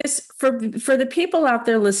 say this for the people out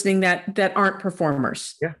there listening that aren't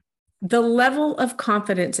performers. Yeah. The level of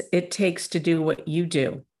confidence it takes to do what you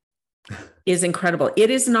do is incredible. It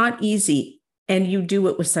is not easy, and you do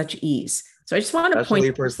it with such ease. So I just want to especially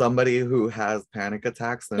point. for somebody who has panic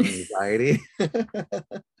attacks and anxiety.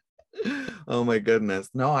 Oh my goodness.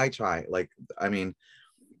 No, I try. Like, I mean,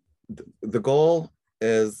 the goal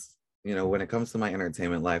is, you know, when it comes to my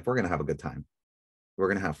entertainment life, we're going to have a good time. We're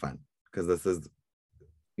going to have fun because this is,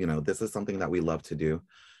 you know, this is something that we love to do.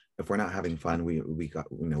 If we're not having fun, we got,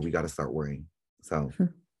 you know, we got to start worrying. So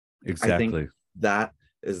exactly. that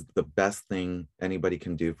is the best thing anybody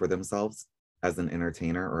can do for themselves as an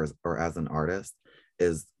entertainer or as an artist,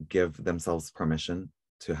 is give themselves permission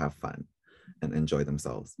to have fun and enjoy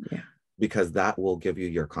themselves. Yeah. Because that will give you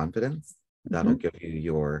your confidence. That'll Mhm. give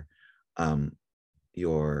you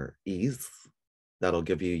your ease. That'll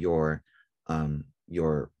give you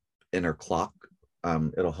your inner clock.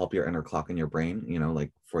 It'll help your inner clock in your brain, you know,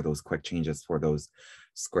 like for those quick changes, for those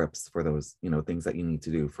scripts, for those, you know, things that you need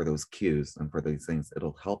to do, for those cues and for these things.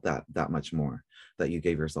 It'll help that much more, that you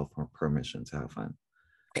gave yourself permission to have fun.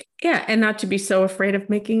 Yeah, and not to be so afraid of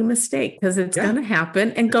making a mistake, because it's Yeah. going to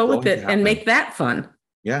happen, and It's go with going to it and happen. make that fun.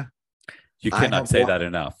 Yeah. You I cannot have say wa- that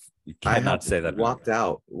enough. You I cannot have say that enough. walked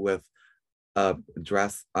out with a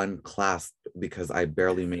dress unclasped because I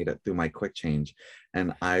barely made it through my quick change.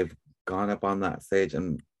 And I've gone up on that stage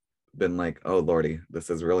and been like, oh Lordy, this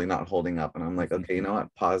is really not holding up. And I'm like, okay, you know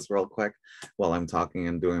what? Pause real quick while I'm talking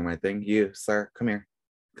and doing my thing. You, sir, come here.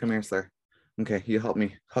 Come here, sir. Okay, you help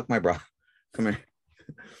me. Hug my bra. Come here.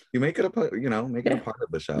 You make it make it a Yeah. part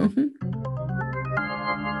of the show. Mhm.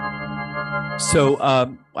 So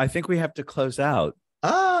I think we have to close out.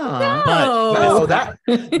 Ah, But- no, that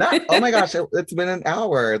oh my gosh, it's been an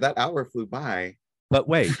hour. That hour flew by. But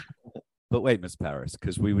wait, Miss Paris,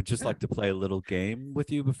 because we would just like to play a little game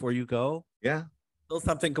with you before you go. Yeah. Little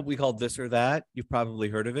something we call this or that. You've probably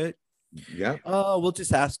heard of it. Yep. We'll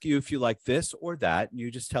just ask you if you like this or that, and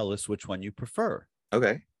you just tell us which one you prefer.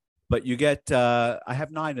 Okay. But you get, I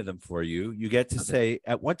have 9 of them for you. You get to say,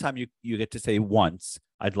 at one time, you get to say once,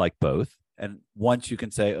 I'd like both. And once you can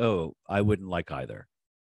say, oh, I wouldn't like either.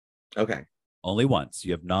 Okay. Only once.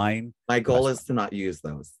 You have 9. My goal is to not use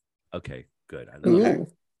those. Okay, good. I love Ooh, that. Love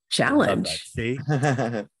that. challenge. See?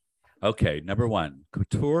 Okay, number 1,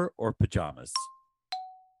 couture or pajamas?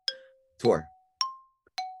 Tour.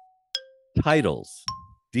 Titles,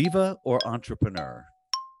 diva or entrepreneur?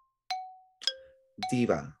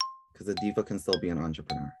 Diva. Because a diva can still be an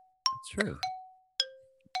entrepreneur. That's true.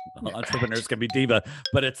 Well, entrepreneurs can be diva,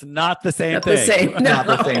 but it's not the same Not thing. the same. Not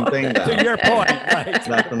the same thing, though. To your point, right?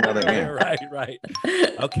 That's another thing. Right.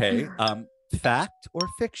 Okay. Fact or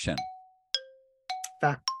fiction?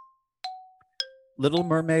 Fact. Little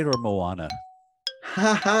Mermaid or Moana?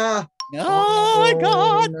 Ha Oh my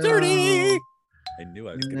God, no. dirty! I knew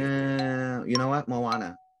I was gonna. No. You know what?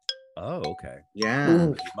 Moana. Oh, okay. Yeah. Ooh,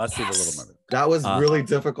 You must see the Little yes. Mermaid. That was Uh, really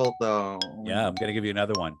difficult, though. Yeah, I'm gonna give you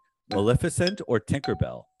another one. Maleficent or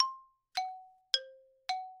Tinkerbell?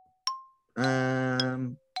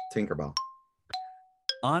 Tinkerbell.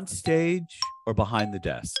 On stage or behind the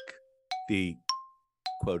desk? The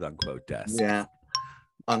quote unquote desk. Yeah.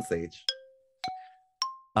 On stage.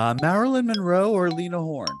 Marilyn Monroe or Lena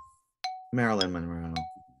Horne? Marilyn Monroe.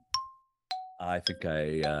 I think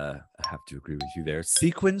I have to agree with you there.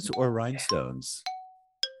 Sequins or rhinestones?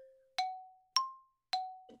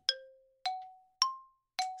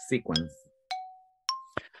 Sequins.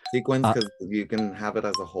 Sequins, because you can have it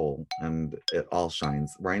as a whole and it all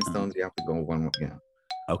shines. Rhinestones, you have to go one. Yeah.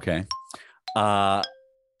 Okay.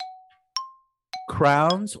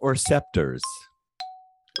 Crowns or scepters?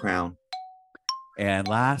 Crown. And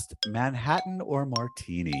last, Manhattan or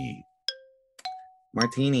martini?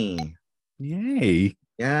 Martini. Yay.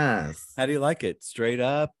 Yes. How do you like it? Straight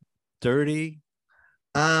up, dirty,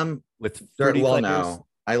 with Dirt. fruity Well, flavors? no,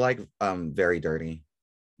 I like very dirty,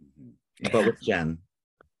 but with Jen.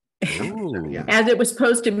 Ooh. Yeah. As it was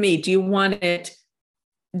posed to me, do you want it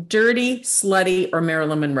dirty, slutty, or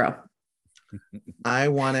Marilyn Monroe? I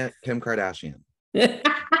want it Kim Kardashian.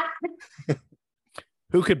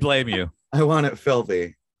 Who could blame you? I want it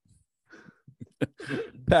filthy.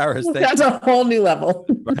 Paris, That's a whole new level.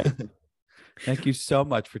 thank you so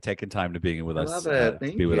much for taking time to being with I us. love it.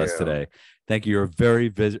 Thank be with us you. today. Thank you. You're a very,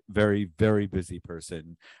 very, very busy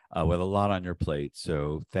person with a lot on your plate.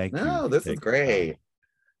 So thank you. No, for this is taking great.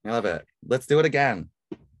 I love it. Let's do it again.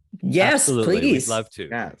 Yes, Absolutely. please. We'd love to.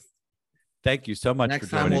 Yes. Thank you so much Next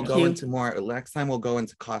for time joining we'll us. go you. into more. Next time we'll go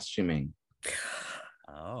into costuming.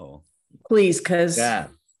 Oh, Please, because Yeah.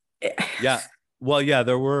 yeah. Well, yeah,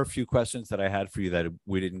 there were a few questions that I had for you that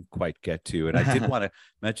we didn't quite get to. And I did want to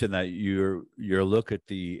mention that your look at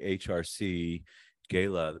the HRC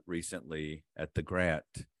gala recently at the Grant.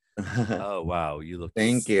 Oh, wow. You look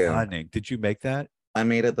Thank you. stunning. Did you make that? I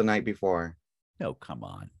made it the night before. No, come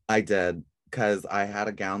on. I did, because I had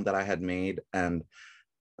a gown that I had made, and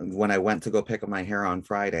when I went to go pick up my hair on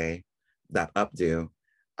Friday, that updo,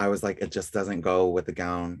 I was like, it just doesn't go with the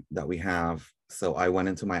gown that we have. So I went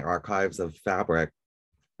into my archives of fabric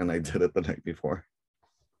and I did it the night before.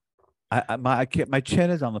 I can't, my chin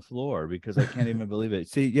is on the floor because I can't even believe it.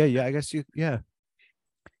 See, yeah, I guess you do Yeah.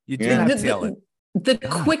 have talent. The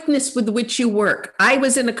quickness with which you work. I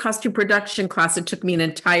was in a costume production class. It took me an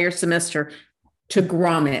entire semester to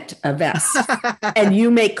grommet a vest, and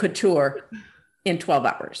you make couture in 12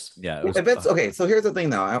 hours. Yeah. It was, If it's okay, so here's the thing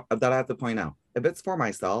though, that I have to point out. If it's for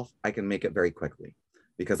myself, I can make it very quickly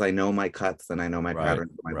because I know my cuts and I know my Right,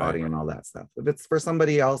 patterns for my right. body and all that stuff. If it's for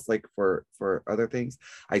somebody else, like for other things,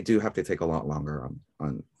 I do have to take a lot longer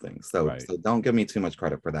on things. So Right. so don't give me too much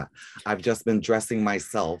credit for that. I've just been dressing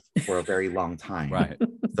myself for a very long time. right.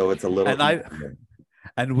 So it's a little And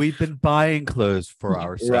And we've been buying clothes for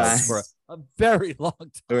ourselves for a very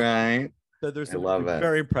long time. right. So there's I love it.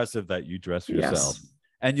 very impressive that you dress yourself. Yes.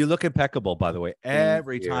 And you look impeccable, by the way.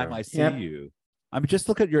 Every time you. I see Yep. you. I'm just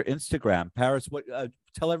look at your Instagram. Paris, what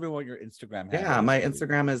tell everyone your Instagram handle Yeah, is, my please.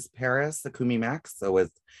 Instagram is Paris Sakumi Max. So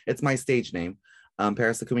it's my stage name.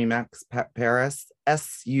 Paris Sakumi Max, Paris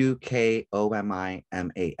SUKOMIMAX.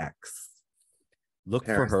 Look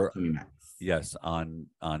Paris for her. Sakumi Max. Yes, on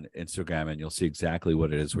Instagram, and you'll see exactly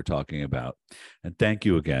what it is we're talking about. And thank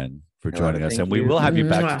you again for I love joining it. us. Thank And we you. will have you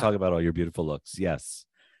back to Mwah. talk about all your beautiful looks. Yes.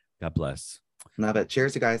 God bless. Love it.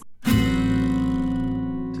 Cheers, you guys.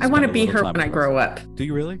 I want to Spend a be little her time when I with grow us. up. Do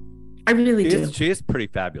you really? I really do. She is pretty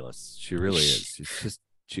fabulous. She really is.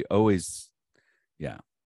 She always, yeah.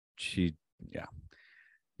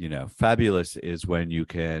 You know, fabulous is when you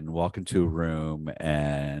can walk into a room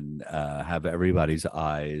and have everybody's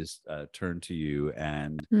eyes turn to you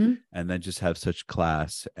and Mhm. and then just have such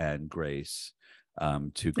class and grace to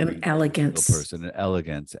And greet every single elegance. person and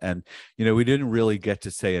elegance. And you know, we didn't really get to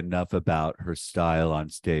say enough about her style on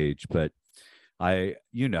stage, but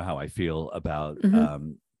you know how I feel about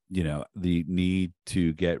Mhm. you know, the need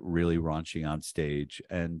to get really raunchy on stage.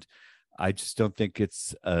 And I just don't think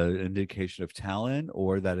it's an indication of talent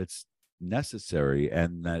or that it's necessary,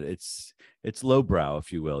 and that it's lowbrow,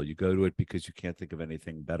 if you will. You go to it because you can't think of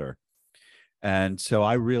anything better. And so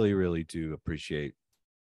I really, really do appreciate,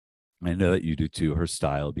 I know that you do too, her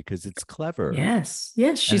style, because it's clever. Yes.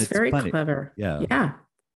 Yes. She's it's very funny. clever. Yeah. Yeah.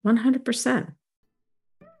 100%.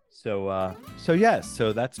 So so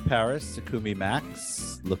that's Paris Sakumi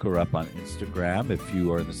Max. Look her up on Instagram if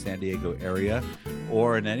you are in the San Diego area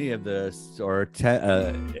or in any of the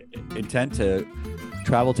intend to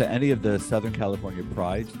travel to any of the Southern California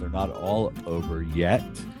prides. They're not all over yet.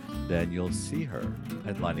 Then you'll see her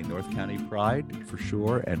headlining North County Pride for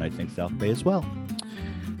sure, and I think South Bay as well.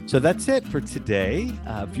 So that's it for today.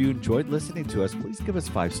 If you enjoyed listening to us, please give us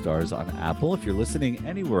 5 stars on Apple. If you're listening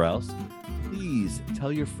anywhere else, please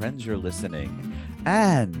tell your friends you're listening.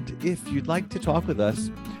 And if you'd like to talk with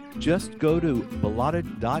us, just go to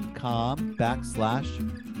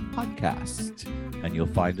bellotted.com/podcast and you'll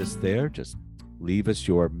find us there. Just leave us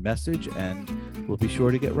your message and we'll be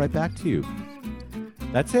sure to get right back to you.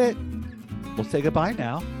 That's it. We'll say goodbye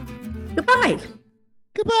now. Goodbye.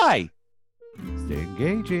 Goodbye. Stay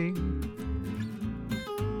engaging.